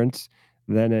big difference.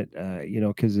 Then it,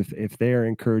 because if they are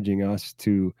encouraging us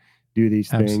to do these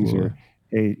things, or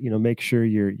hey, make sure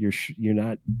you're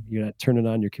not turning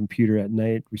on your computer at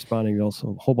night, responding to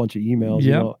also a whole bunch of emails.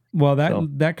 Yeah. Well,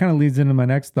 that kind of leads into my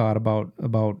next thought about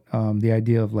the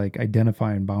idea of like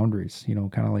identifying boundaries.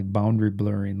 Kind of like boundary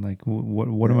blurring. Like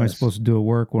what am I supposed to do at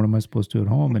work? What am I supposed to do at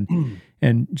home?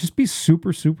 And just be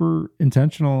super super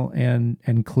intentional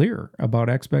and clear about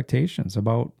expectations,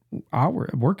 about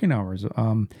working hours.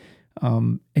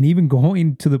 And even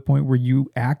going to the point where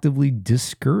you actively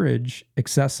discourage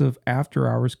excessive after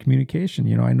hours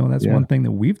communication. I know that's one thing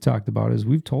that we've talked about is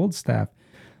we've told staff,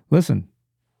 listen,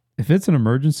 if it's an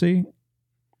emergency,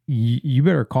 you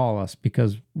better call us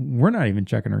because we're not even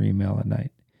checking our email at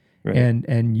night. Right.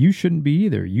 And you shouldn't be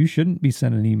either. You shouldn't be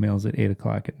sending emails at 8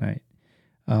 o'clock at night.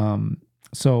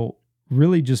 So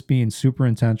really just being super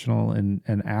intentional and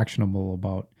actionable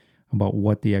about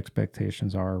what the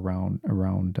expectations are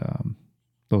around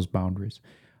those boundaries.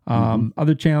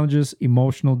 Other challenges,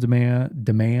 emotional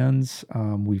demands.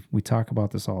 We talk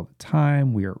about this all the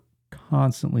time. We are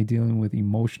constantly dealing with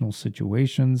emotional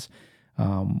situations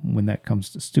when that comes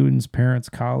to students, parents,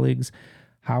 colleagues.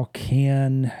 How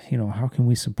can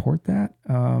we support that?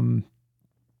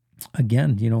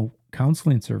 Again,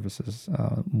 counseling services,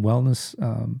 wellness,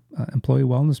 employee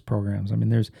wellness programs. I mean,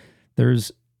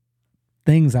 there's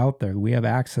things out there. We have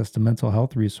access to mental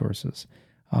health resources,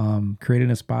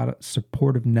 creating a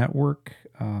supportive network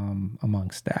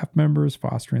among staff members,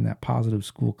 fostering that positive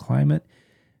school climate,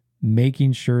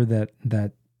 making sure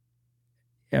that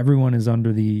everyone is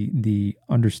under the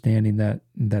understanding that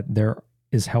there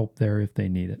is help there if they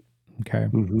need it. Okay.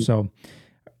 So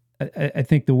I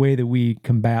think the way that we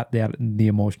combat the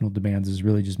emotional demands is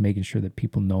really just making sure that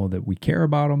people know that we care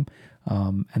about them,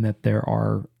 and that there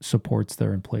are supports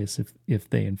there in place if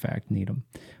they in fact need them.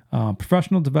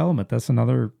 Professional development, that's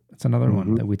another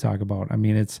one that we talk about. I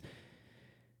mean, it's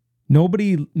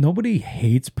nobody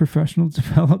hates professional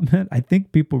development. I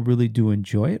think people really do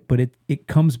enjoy it, but it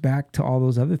comes back to all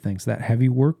those other things, that heavy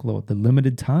workload, the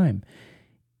limited time.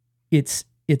 It's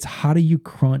how do you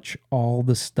crunch all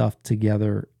the stuff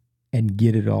together and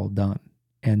get it all done?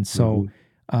 And so,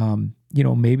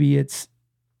 maybe it's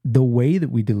the way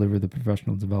that we deliver the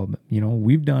professional development.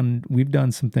 We've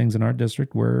done some things in our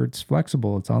district where it's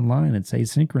flexible, it's online, it's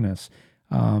asynchronous,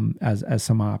 as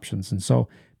some options. And so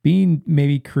being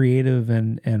maybe creative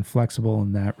and flexible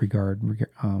in that regard,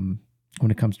 when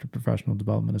it comes to professional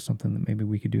development, is something that maybe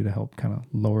we could do to help kind of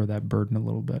lower that burden a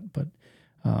little bit. But,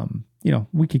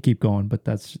 we could keep going, but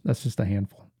that's just a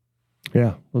handful.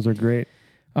 Yeah, those are great.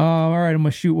 All right, I'm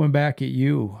going to shoot one back at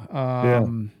you.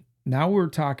 Now we're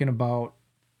talking about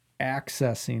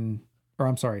assessing.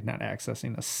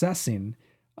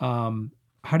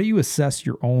 How do you assess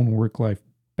your own work-life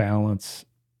balance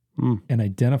and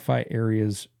identify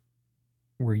areas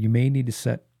where you may need to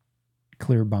set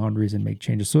clear boundaries and make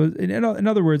changes? So in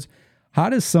other words, how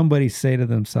does somebody say to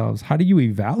themselves, how do you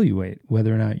evaluate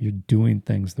whether or not you're doing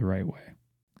things the right way?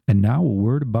 And now a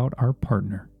word about our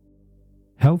partner,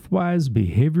 Healthwise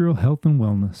Behavioral Health and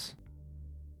Wellness.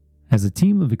 As a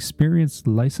team of experienced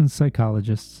licensed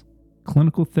psychologists,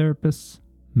 clinical therapists,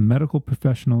 medical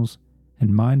professionals,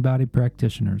 and mind-body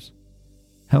practitioners,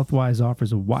 Healthwise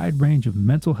offers a wide range of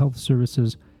mental health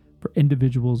services for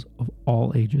individuals of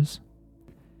all ages.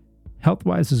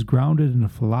 Healthwise is grounded in a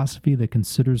philosophy that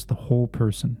considers the whole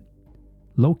person.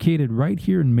 Located right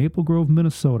here in Maple Grove,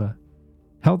 Minnesota,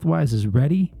 Healthwise is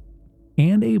ready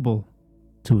and able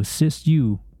to assist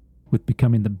you with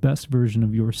becoming the best version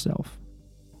of yourself.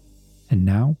 And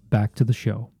now back to the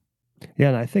show. Yeah,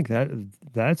 and I think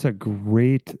that's a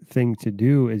great thing to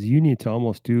do, is you need to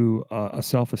almost do a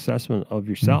self-assessment of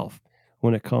yourself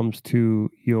when it comes to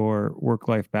your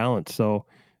work-life balance. So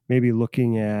maybe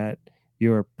looking at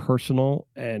your personal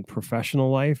and professional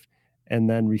life, and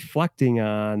then reflecting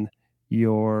on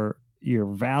your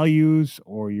values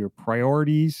or your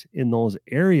priorities in those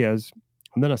areas,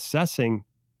 and then assessing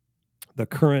the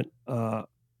current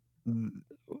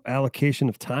allocation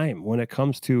of time when it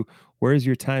comes to where's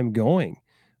your time going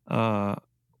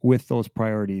with those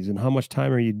priorities, and how much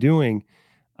time are you doing,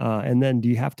 and then do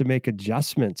you have to make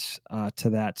adjustments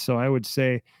to that? So I would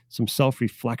say some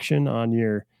self-reflection on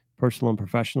your personal and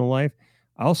professional life.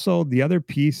 Also, the other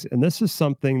piece, and this is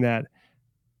something that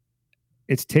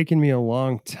it's taken me a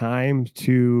long time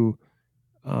to,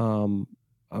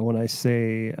 when I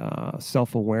say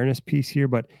self-awareness piece here,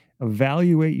 but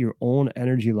evaluate your own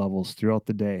energy levels throughout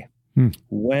the day.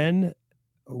 When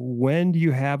do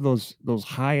you have those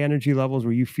high energy levels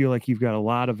where you feel like you've got a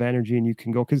lot of energy and you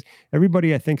can go? Because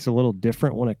everybody, I think, is a little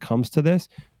different when it comes to this,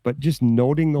 but just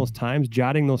noting those times,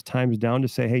 jotting those times down to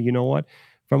say, hey, you know what?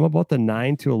 From about the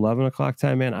 9 to 11 o'clock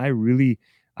time, man, I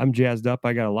I'm jazzed up.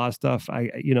 I got a lot of stuff.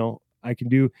 I can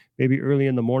do maybe early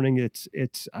in the morning.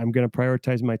 I'm going to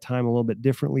prioritize my time a little bit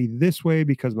differently this way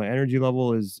because my energy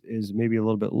level is maybe a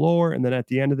little bit lower. And then at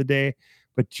the end of the day,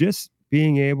 but just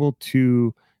being able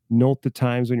to note the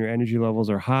times when your energy levels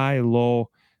are high, low,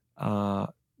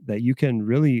 that you can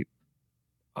really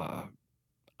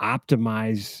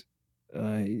optimize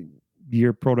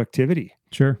your productivity.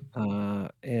 Sure.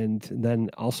 And then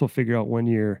also figure out when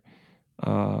you're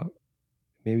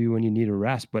maybe when you need a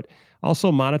rest, but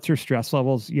also monitor stress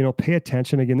levels, pay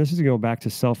attention. Again, this is going to go back to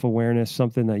self-awareness,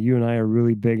 something that you and I are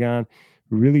really big on,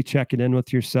 really checking in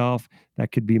with yourself.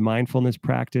 That could be mindfulness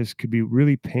practice, could be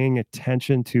really paying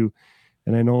attention to,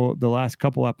 and I know the last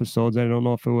couple episodes, I don't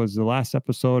know if it was the last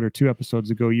episode or 2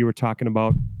 episodes ago, you were talking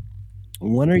about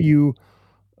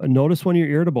notice when you're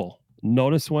irritable.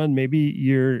 Notice when maybe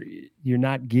you're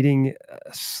not getting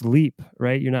sleep,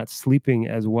 right? You're not sleeping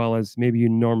as well as maybe you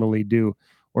normally do,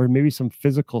 or maybe some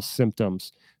physical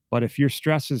symptoms. But if your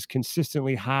stress is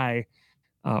consistently high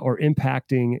or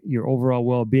impacting your overall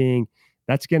well-being,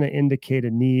 that's going to indicate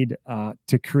a need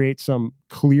to create some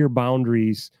clear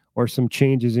boundaries or some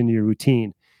changes in your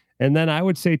routine. And then I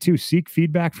would say too, seek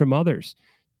feedback from others.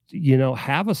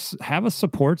 Have a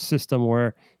support system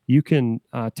where you can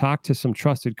talk to some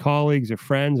trusted colleagues or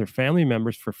friends or family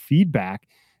members for feedback,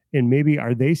 and maybe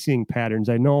are they seeing patterns?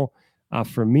 I know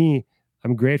for me,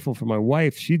 I'm grateful for my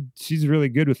wife. She's really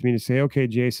good with me to say, okay,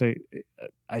 Jace,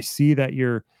 I see that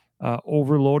you're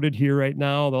overloaded here right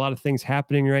now. A lot of things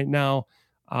happening right now,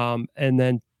 and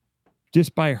then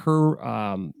just by her,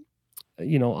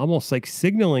 almost like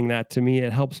signaling that to me,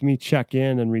 it helps me check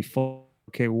in and reflect.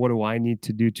 Okay, what do I need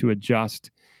to do to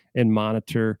adjust and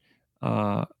monitor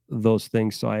those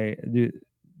things so I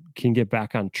can get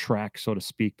back on track, so to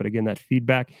speak. But again, that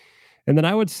feedback. And then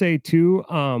I would say too,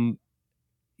 and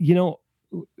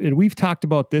we've talked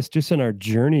about this just in our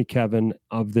journey, Kevin,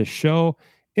 of the show,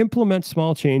 implement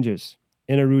small changes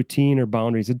in a routine or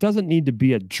boundaries. It doesn't need to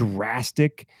be a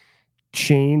drastic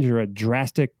change or a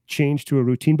drastic change to a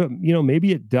routine, but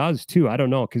maybe it does too. I don't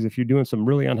know. Because if you're doing some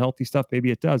really unhealthy stuff,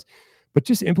 maybe it does. But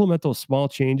just implement those small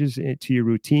changes to your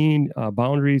routine,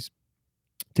 boundaries,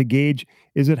 to gauge,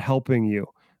 is it helping you?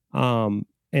 And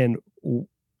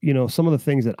some of the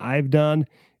things that I've done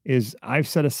is I've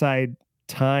set aside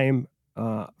time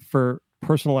for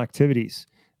personal activities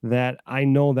that I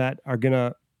know that are going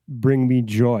to bring me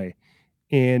joy.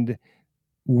 And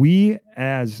we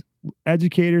as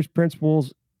educators,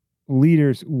 principals,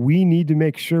 leaders, we need to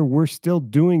make sure we're still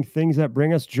doing things that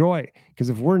bring us joy. Because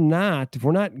if we're not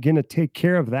going to take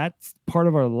care of that part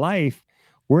of our life,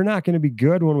 we're not going to be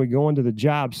good when we go into the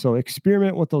job. So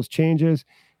experiment with those changes,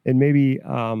 and maybe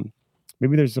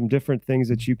there's some different things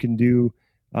that you can do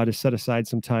to set aside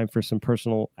some time for some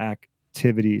personal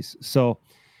activities. So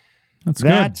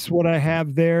that's what I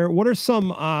have there. What are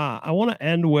some, I want to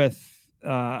end with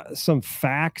some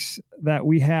facts that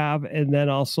we have, and then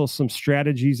also some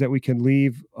strategies that we can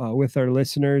leave with our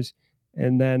listeners,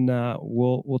 and then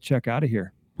we'll check out of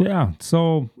here. Yeah.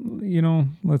 So,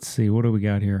 let's see, what do we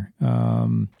got here?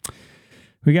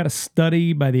 We got a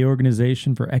study by the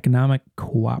Organization for Economic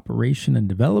Cooperation and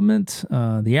Development.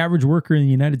 The average worker in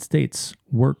the United States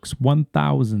works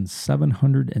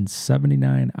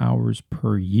 1,779 hours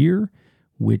per year,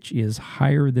 which is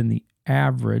higher than the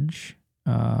average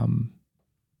of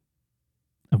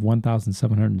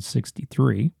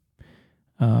 1,763.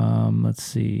 Let's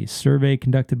see. Survey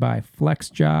conducted by Flex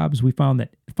Jobs. We found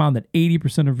that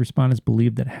 80% of respondents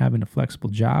believed that having a flexible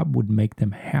job would make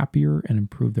them happier and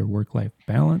improve their work-life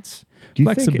balance.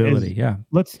 Flexibility,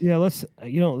 Let's. I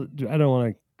don't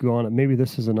want to go on. Maybe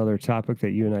this is another topic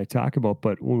that you and I talk about.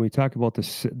 But when we talk about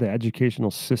the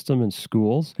educational system in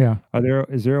schools,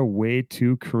 is there a way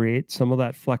to create some of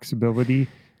that flexibility?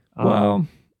 Well,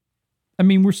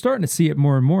 we're starting to see it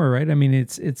more and more, right?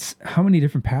 It's how many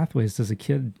different pathways does a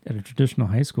kid at a traditional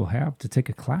high school have to take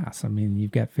a class?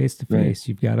 You've got face-to-face,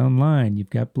 You've got online,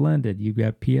 you've got blended, you've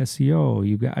got PSEO,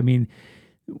 you've got,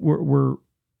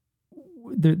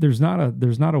 there's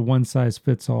not a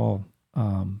one-size-fits-all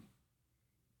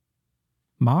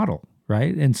model,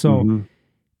 right? And so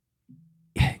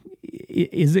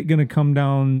is it going to come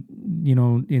down,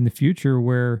 in the future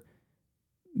where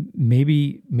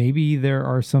maybe there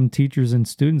are some teachers and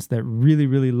students that really,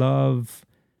 really love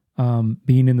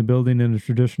being in the building in a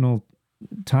traditional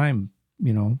time,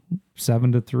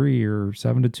 7 to 3 or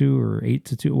 7 to 2 or 8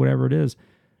 to 2, whatever it is.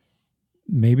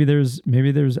 Maybe there's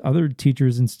other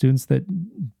teachers and students that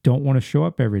don't want to show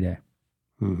up every day.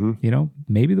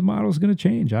 Maybe the model is going to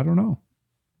change. I don't know.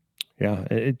 Yeah,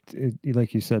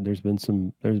 like you said, there's been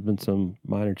some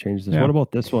minor changes. Yeah. What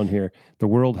about this one here? The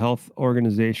World Health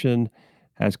Organization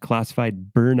has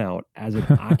classified burnout as an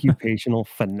occupational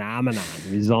phenomenon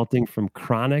resulting from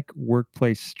chronic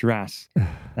workplace stress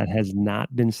that has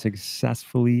not been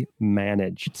successfully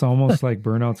managed. It's almost like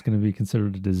burnout's going to be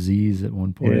considered a disease at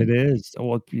one point. It is.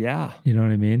 Well, yeah. You know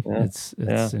what I mean? Yeah. It's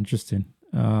Yeah. interesting.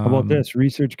 How about this?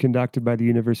 Research conducted by the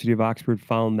University of Oxford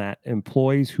found that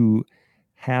employees who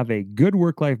have a good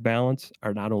work-life balance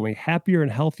are not only happier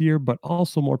and healthier, but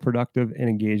also more productive and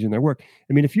engaged in their work.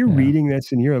 I mean, if you're Yeah. reading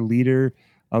this and you're a leader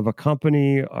of a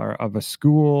company or of a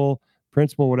school,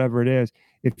 principal, whatever it is,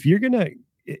 if you're gonna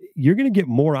get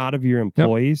more out of your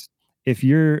employees if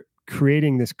you're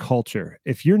creating this culture.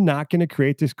 If you're not going to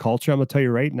create this culture, I'm gonna tell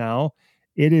you right now,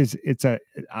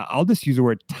 I'll just use the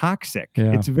word toxic.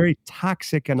 Yeah. It's a very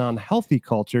toxic and unhealthy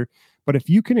culture. But if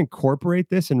you can incorporate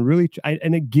this and really, I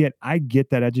get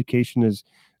that education is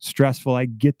stressful. I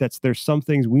get that there's some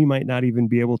things we might not even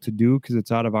be able to do because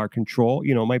it's out of our control.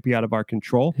 You know, it might be out of our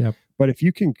control. Yep. But if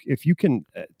you can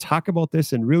talk about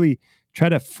this and really try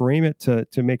to frame it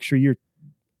to make sure you're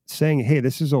saying, hey,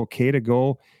 this is okay to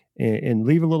go and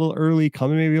leave a little early,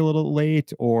 come in maybe a little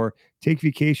late, or take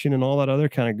vacation and all that other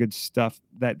kind of good stuff.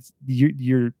 That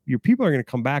your people are going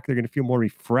to come back. They're going to feel more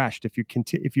refreshed if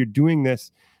you're doing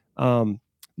this.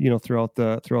 Throughout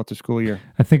the school year.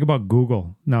 I think about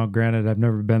Google. Now, granted, I've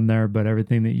never been there, but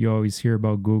everything that you always hear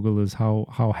about Google is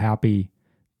how happy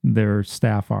their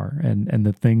staff are, and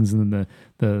the things and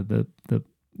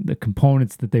the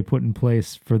components that they put in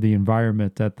place for the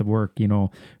environment at the work. You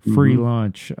know, free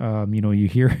lunch. You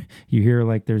hear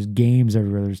like there's games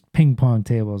everywhere. There's ping pong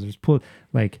tables.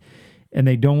 And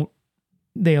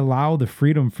they allow the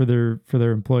freedom for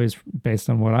their employees, based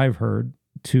on what I've heard,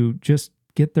 to just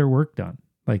get their work done.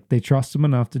 Like, they trust them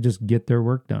enough to just get their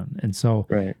work done. And so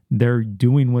they're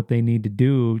doing what they need to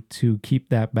do to keep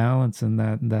that balance and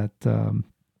that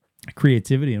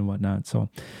creativity and whatnot. So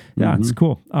yeah, it's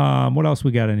cool. What else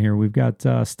we got in here? We've got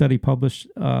a study published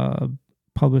by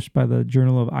the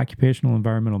Journal of Occupational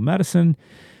Environmental Medicine,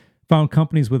 found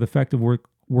companies with effective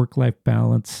work-life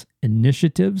balance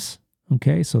initiatives.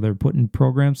 Okay, so they're putting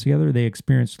programs together. They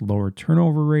experienced lower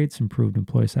turnover rates, improved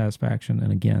employee satisfaction,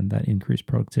 and again, that increased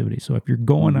productivity. So if you're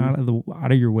going out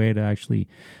of your way to actually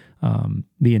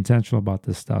be intentional about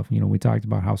this stuff, we talked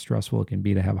about how stressful it can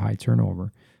be to have high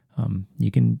turnover.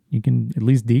 You can at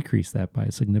least decrease that by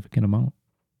a significant amount.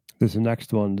 There's the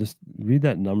next one. Just read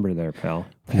that number there, pal.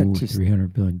 Ooh,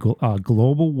 300 billion.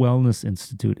 Global Wellness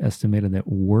Institute estimated that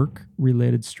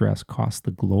work-related stress costs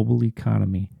the global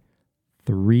economy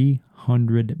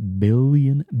 $300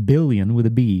 billion with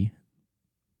a B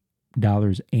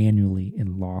dollars annually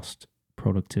in lost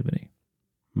productivity.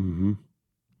 Mm-hmm.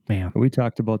 Man, we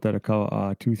talked about that a couple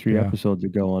 2-3 episodes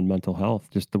ago on mental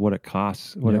health. Just what it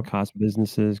costs, it costs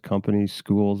businesses, companies,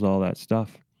 schools, all that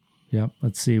stuff. Yep.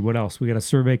 Let's see what else. We got a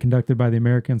survey conducted by the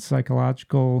American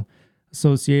Psychological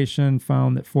Association,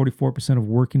 found that 44% of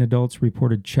working adults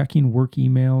reported checking work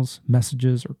emails,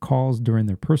 messages, or calls during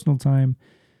their personal time,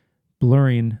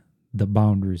 blurring the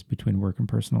boundaries between work and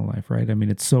personal life, right? I mean,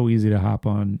 it's so easy to hop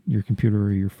on your computer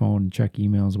or your phone and check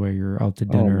emails while you're out to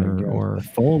dinner. Or the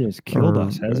phone has killed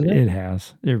us, hasn't it? It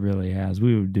has. It really has.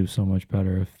 We would do so much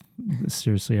better if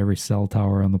seriously every cell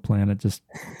tower on the planet just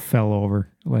fell over.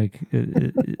 Like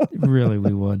it really,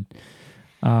 we would.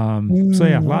 So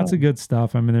yeah, lots of good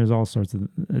stuff. I mean, there's all sorts of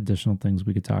additional things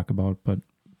we could talk about, but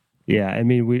yeah, I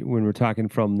mean, when we're talking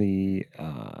from the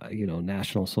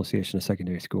National Association of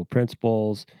Secondary School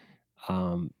Principals,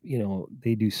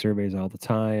 they do surveys all the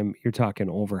time. You're talking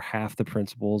over half the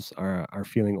principals are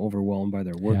feeling overwhelmed by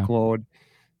their workload.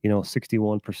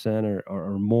 61%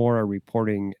 or more are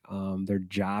reporting their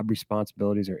job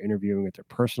responsibilities or interviewing with their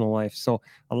personal life. So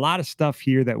a lot of stuff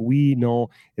here that we know,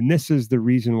 and this is the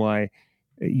reason why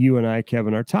you and I,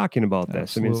 Kevin, are talking about this.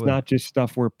 Absolutely. I mean, it's not just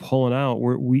stuff we're pulling out.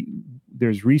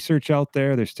 There's research out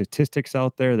there, there's statistics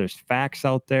out there, there's facts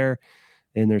out there,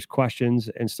 and there's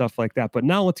questions and stuff like that. But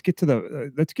now let's get to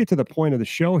the point of the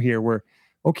show here, where,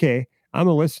 okay, I'm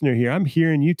a listener here. I'm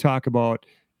hearing you talk about,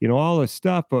 all this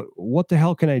stuff, but what the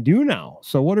hell can I do now?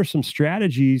 So what are some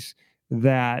strategies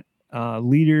that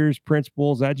leaders,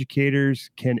 principals, educators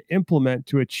can implement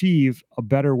to achieve a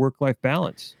better work-life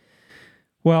balance?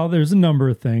 Well, there's a number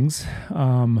of things.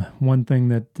 One thing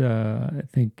that I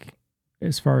think,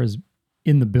 as far as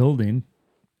in the building,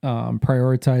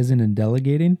 prioritizing and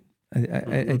delegating,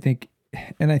 I think,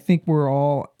 and I think we're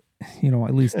all,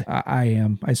 at least I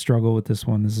am. I struggle with this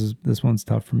one. This one's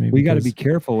tough for me. We got to be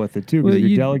careful with it too, because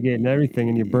you're delegating everything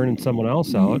and you're burning someone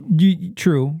else out.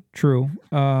 True.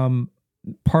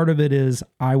 part of it is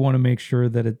I want to make sure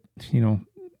that it,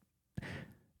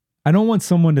 I don't want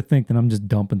someone to think that I'm just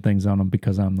dumping things on them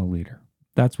because I'm the leader.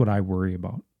 That's what I worry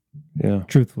about. Yeah.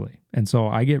 Truthfully. And so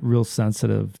I get real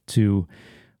sensitive to,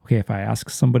 okay, if I ask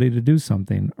somebody to do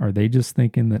something, are they just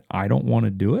thinking that I don't want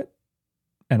to do it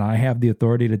and I have the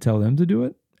authority to tell them to do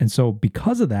it? And so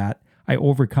because of that, I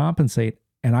overcompensate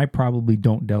and I probably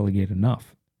don't delegate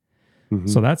enough. Mm-hmm.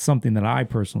 So that's something that I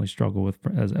personally struggle with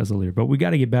as a leader, but we got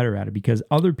to get better at it because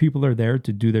other people are there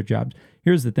to do their jobs.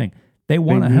 Here's the thing. They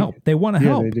want to help. They want to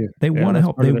help. They want to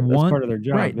help. They want, that's part of their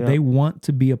job. Right. Yeah. They want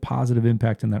to be a positive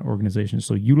impact in that organization.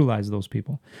 So utilize those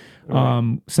people.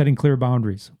 Right. Setting clear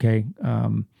boundaries. Okay.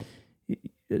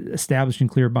 Establishing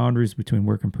clear boundaries between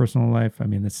work and personal life. I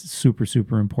mean, that's super,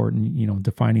 super important.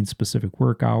 Defining specific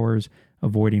work hours,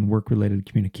 avoiding work-related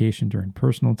communication during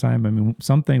personal time. I mean,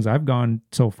 some things I've gone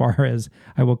so far as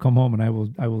I will come home and I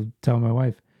will tell my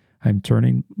wife, I'm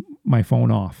turning my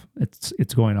phone off.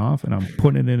 It's going off and I'm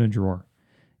putting it in a drawer.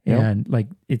 Yep. And like,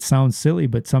 it sounds silly,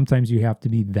 but sometimes you have to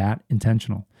be that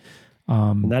intentional.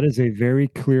 And that is a very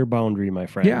clear boundary, my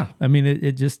friend. Yeah. I mean,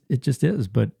 it just is.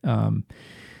 But,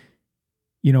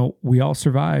 we all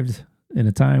survived in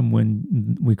a time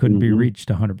when we couldn't be reached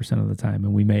 100% of the time,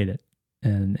 and we made it.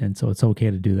 And so it's okay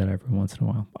to do that every once in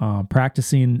a while.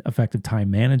 Practicing effective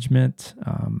time management,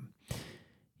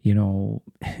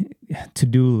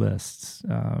 to-do lists,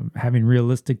 having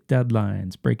realistic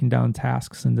deadlines, breaking down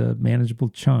tasks into manageable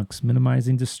chunks,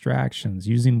 minimizing distractions,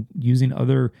 using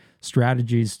other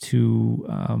strategies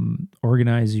to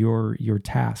organize your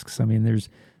tasks. I mean, there's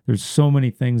so many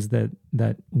things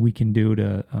that we can do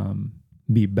to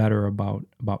be better about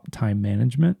time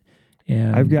management.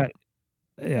 And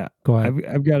go ahead.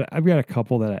 I've got a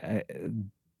couple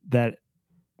that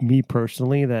me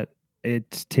personally, that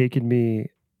it's taken me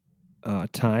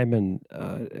time and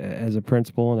as a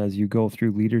principal, and as you go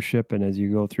through leadership and as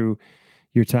you go through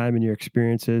your time and your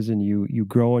experiences, and you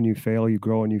grow and you fail, you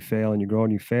grow and you fail, and you grow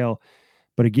and you fail.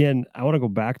 But again, I want to go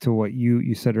back to what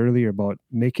you said earlier about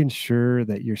making sure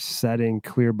that you're setting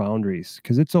clear boundaries,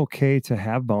 because it's okay to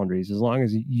have boundaries as long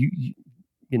as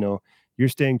you're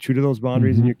staying true to those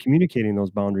boundaries and you're communicating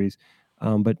those boundaries.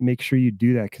 But make sure you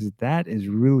do that, because that is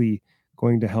really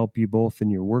going to help you both in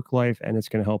your work life and it's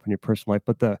going to help in your personal life.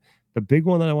 But the big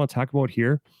one that I want to talk about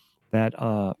here, that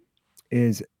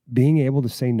is being able to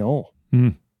say no.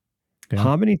 Yeah.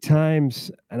 How many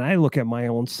times, and I look at my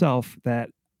own self, that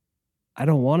I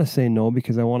don't want to say no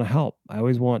because I want to help. I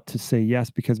always want to say yes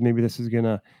because maybe this is going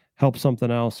to help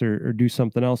something else or do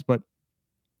something else. But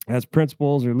as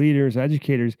principals or leaders,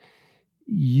 educators,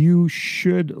 you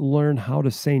should learn how to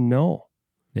say no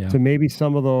to maybe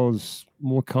some of those,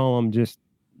 we'll call them just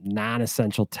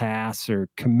non-essential tasks or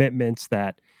commitments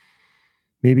that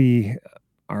maybe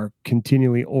are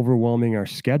continually overwhelming our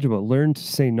schedule. But learn to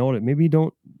say no to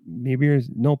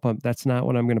nope, that's not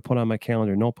what I'm going to put on my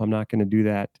calendar. Nope, I'm not going to do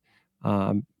that.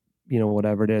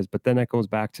 Whatever it is. But then that goes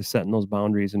back to setting those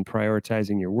boundaries and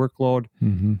prioritizing your workload.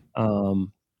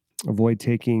 Avoid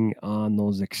taking on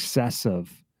those excessive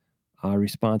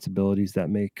responsibilities that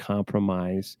may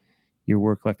compromise your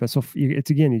work life. So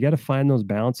it's again, you got to find those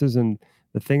balances. And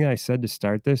the thing I said to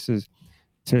start this is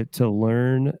to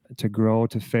learn, to grow,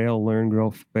 to fail, learn, grow,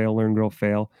 fail, learn, grow,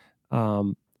 fail. I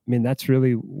mean, that's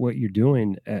really what you're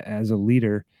doing as a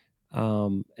leader.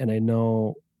 And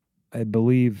I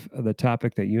believe the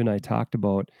topic that you and I talked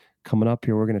about coming up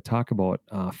here, we're going to talk about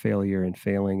failure and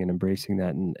failing and embracing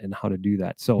that and how to do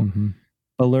that. So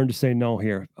I'll learn to say no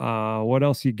here. What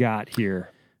else you got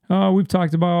here? We've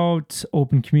talked about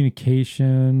open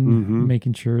communication,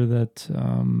 making sure that,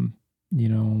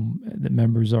 that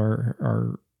members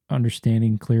are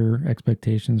understanding clear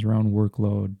expectations around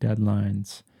workload,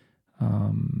 deadlines,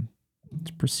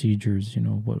 procedures,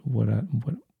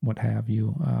 what have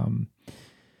you.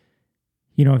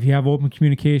 If you have open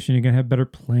communication, you're going to have better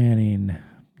planning.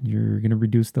 You're going to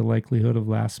reduce the likelihood of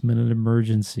last minute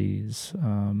emergencies.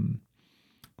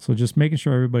 So just making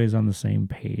sure everybody's on the same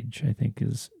page, I think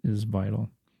is vital.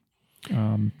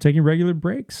 Taking regular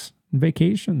breaks and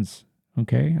vacations.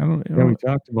 Okay. We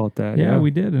talked about that. Yeah,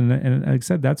 we did. And like I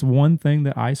said, that's one thing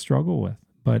that I struggle with,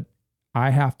 but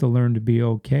I have to learn to be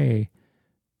okay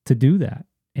to do that.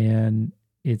 And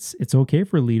it's okay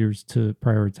for leaders to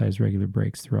prioritize regular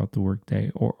breaks throughout the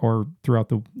workday or throughout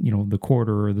the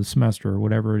quarter or the semester or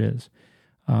whatever it is.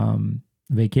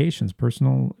 Vacations,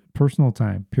 personal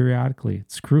time, periodically.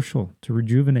 It's crucial to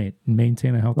rejuvenate and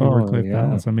maintain a healthy work-life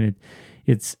balance. I mean,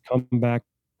 it's come back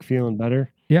feeling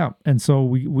better. Yeah, and so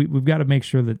we've got to make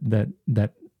sure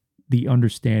that the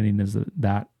understanding is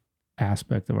that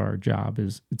aspect of our job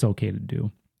is it's okay to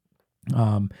do.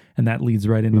 And that leads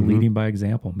right into leading by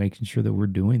example, making sure that we're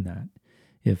doing that.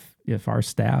 If our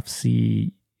staff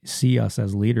see us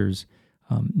as leaders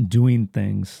doing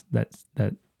things that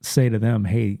say to them,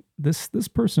 hey, this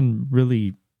person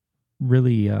really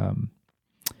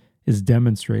is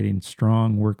demonstrating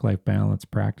strong work-life balance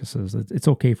practices, it's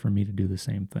okay for me to do the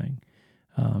same thing.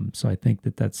 So I think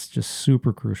that's just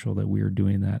super crucial that we are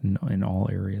doing that in all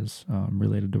areas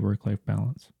related to work-life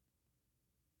balance.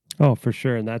 Oh, for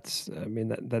sure. And that's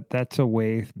a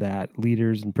way that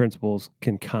leaders and principals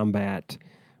can combat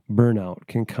burnout,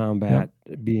 can combat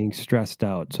being stressed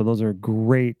out. So those are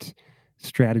great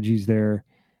strategies there.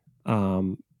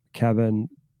 Kevin,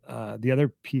 the other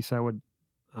piece I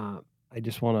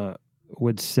just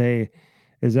would say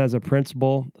is, as a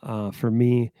principal, for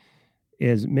me,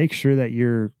 is make sure that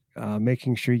you're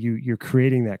making sure you're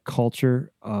creating that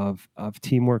culture of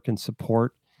teamwork and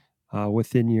support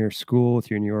within your school,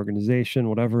 within your organization,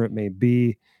 whatever it may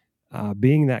be.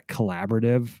 Being that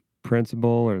collaborative principal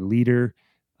or leader,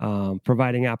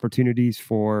 providing opportunities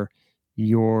for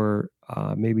your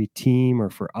maybe team or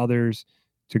for others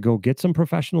to go get some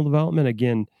professional development.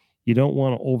 Again, you don't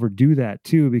want to overdo that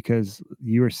too, because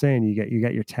you were saying you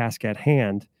got your task at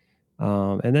hand,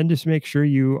 and then just make sure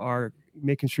you are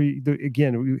making sure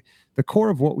the core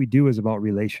of what we do is about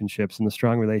relationships and the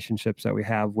strong relationships that we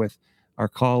have with our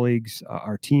colleagues,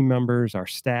 our team members, our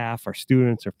staff, our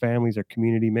students, our families, our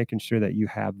community, making sure that you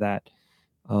have that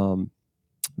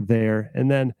there. And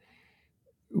then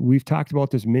we've talked about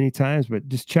this many times, but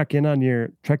just check in on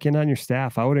your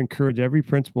staff. I would encourage every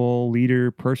principal,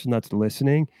 leader, person that's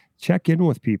listening, check in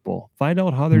with people, find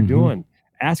out how they're doing,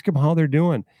 ask them how they're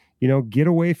doing. Get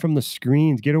away from the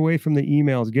screens, get away from the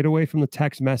emails, get away from the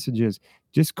text messages.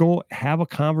 Just go have a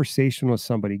conversation with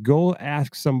somebody. Go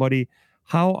ask somebody,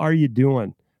 how are you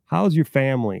doing? How's your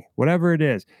family? Whatever it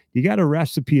is, you got a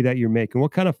recipe that you're making,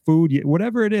 what kind of food,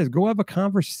 whatever it is, go have a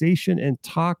conversation and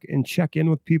talk and check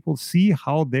in with people, see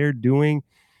how they're doing,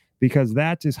 because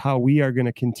that is how we are going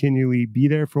to continually be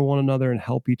there for one another and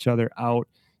help each other out,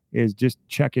 is just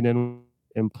checking in with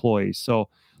employees. So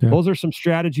those are some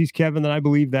strategies, Kevin, that I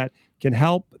believe that can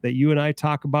help, that you and I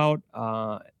talk about.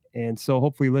 And so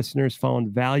hopefully listeners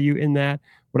found value in that.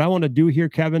 What I want to do here,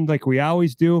 Kevin, like we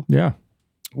always do. Yeah.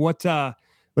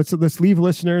 Let's leave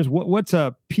listeners. What's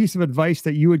a piece of advice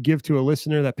that you would give to a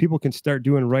listener that people can start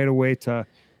doing right away to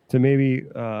maybe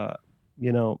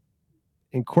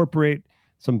incorporate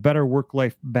some better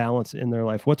work-life balance in their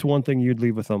life? What's one thing you'd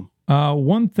leave with them?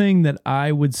 One thing that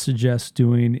I would suggest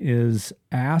doing is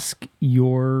ask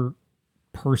your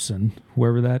person,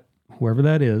 whoever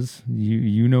that is,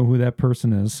 you know who that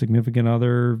person is, significant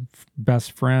other,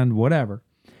 best friend, whatever.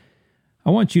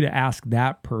 I want you to ask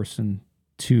that person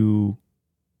to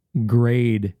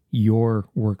grade your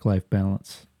work-life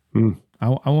balance. I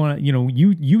want to,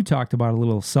 you talked about a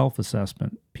little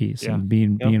self-assessment piece and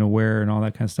being aware and all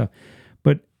that kind of stuff,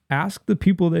 but ask the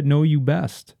people that know you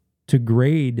best to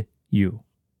grade you.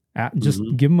 Just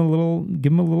give them a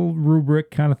little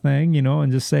rubric kind of thing,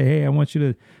 and just say, hey, I want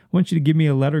you to give me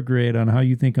a letter grade on how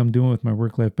you think I'm doing with my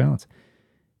work-life balance.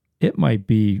 It might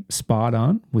be spot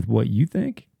on with what you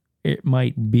think. It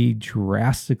might be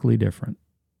drastically different.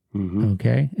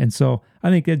 Okay. And so I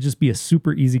think that'd just be a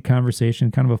super easy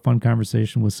conversation, kind of a fun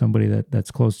conversation with somebody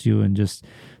that's close to you, and just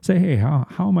say, hey, how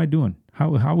am I doing?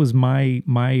 How is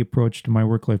my approach to my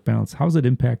work-life balance? How's it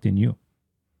impacting you?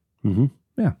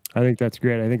 Yeah. I think that's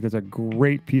great. I think that's a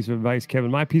great piece of advice, Kevin.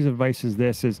 My piece of advice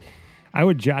is I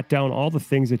would jot down all the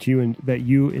things that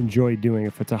you enjoy doing.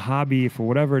 If it's a hobby, for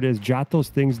whatever it is, jot those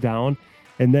things down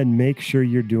and then make sure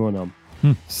you're doing them.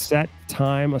 Set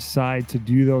time aside to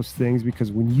do those things,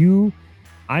 because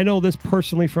I know this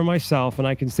personally for myself, and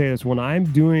I can say this, when I'm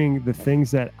doing the things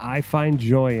that I find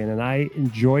joy in and I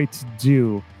enjoy to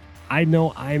do, I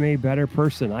know I'm a better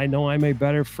person. I know I'm a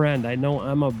better friend. I know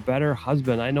I'm a better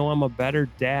husband. I know I'm a better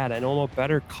dad. I know I'm a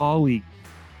better colleague.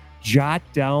 Jot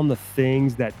down the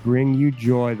things that bring you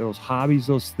joy, those hobbies,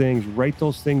 those things, write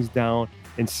those things down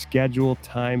and schedule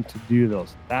time to do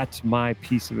those. That's my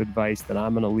piece of advice that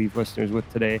I'm going to leave listeners with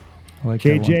today. I like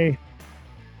KJ,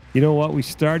 you know what? We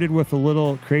started with a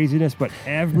little craziness, but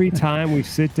every time we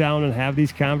sit down and have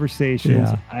these conversations,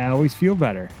 I always feel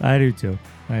better. I do too.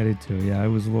 Yeah, I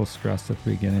was a little stressed at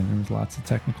the beginning. There was lots of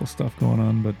technical stuff going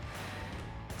on, but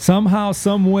somehow,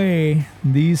 some way,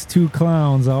 these two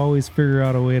clowns always figure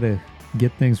out a way to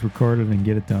get things recorded and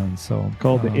get it done. So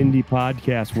called the indie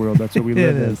podcast world. That's what we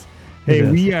live in.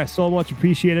 Hey, we so much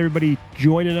appreciate everybody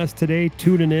joining us today,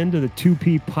 tuning in to the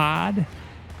 2P Pod.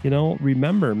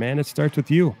 remember, man, it starts with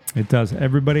you. It does.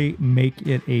 Everybody make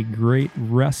it a great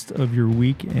rest of your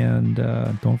week. And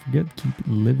don't forget, keep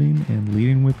living and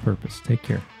leading with purpose. Take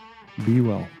care. Be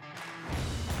well.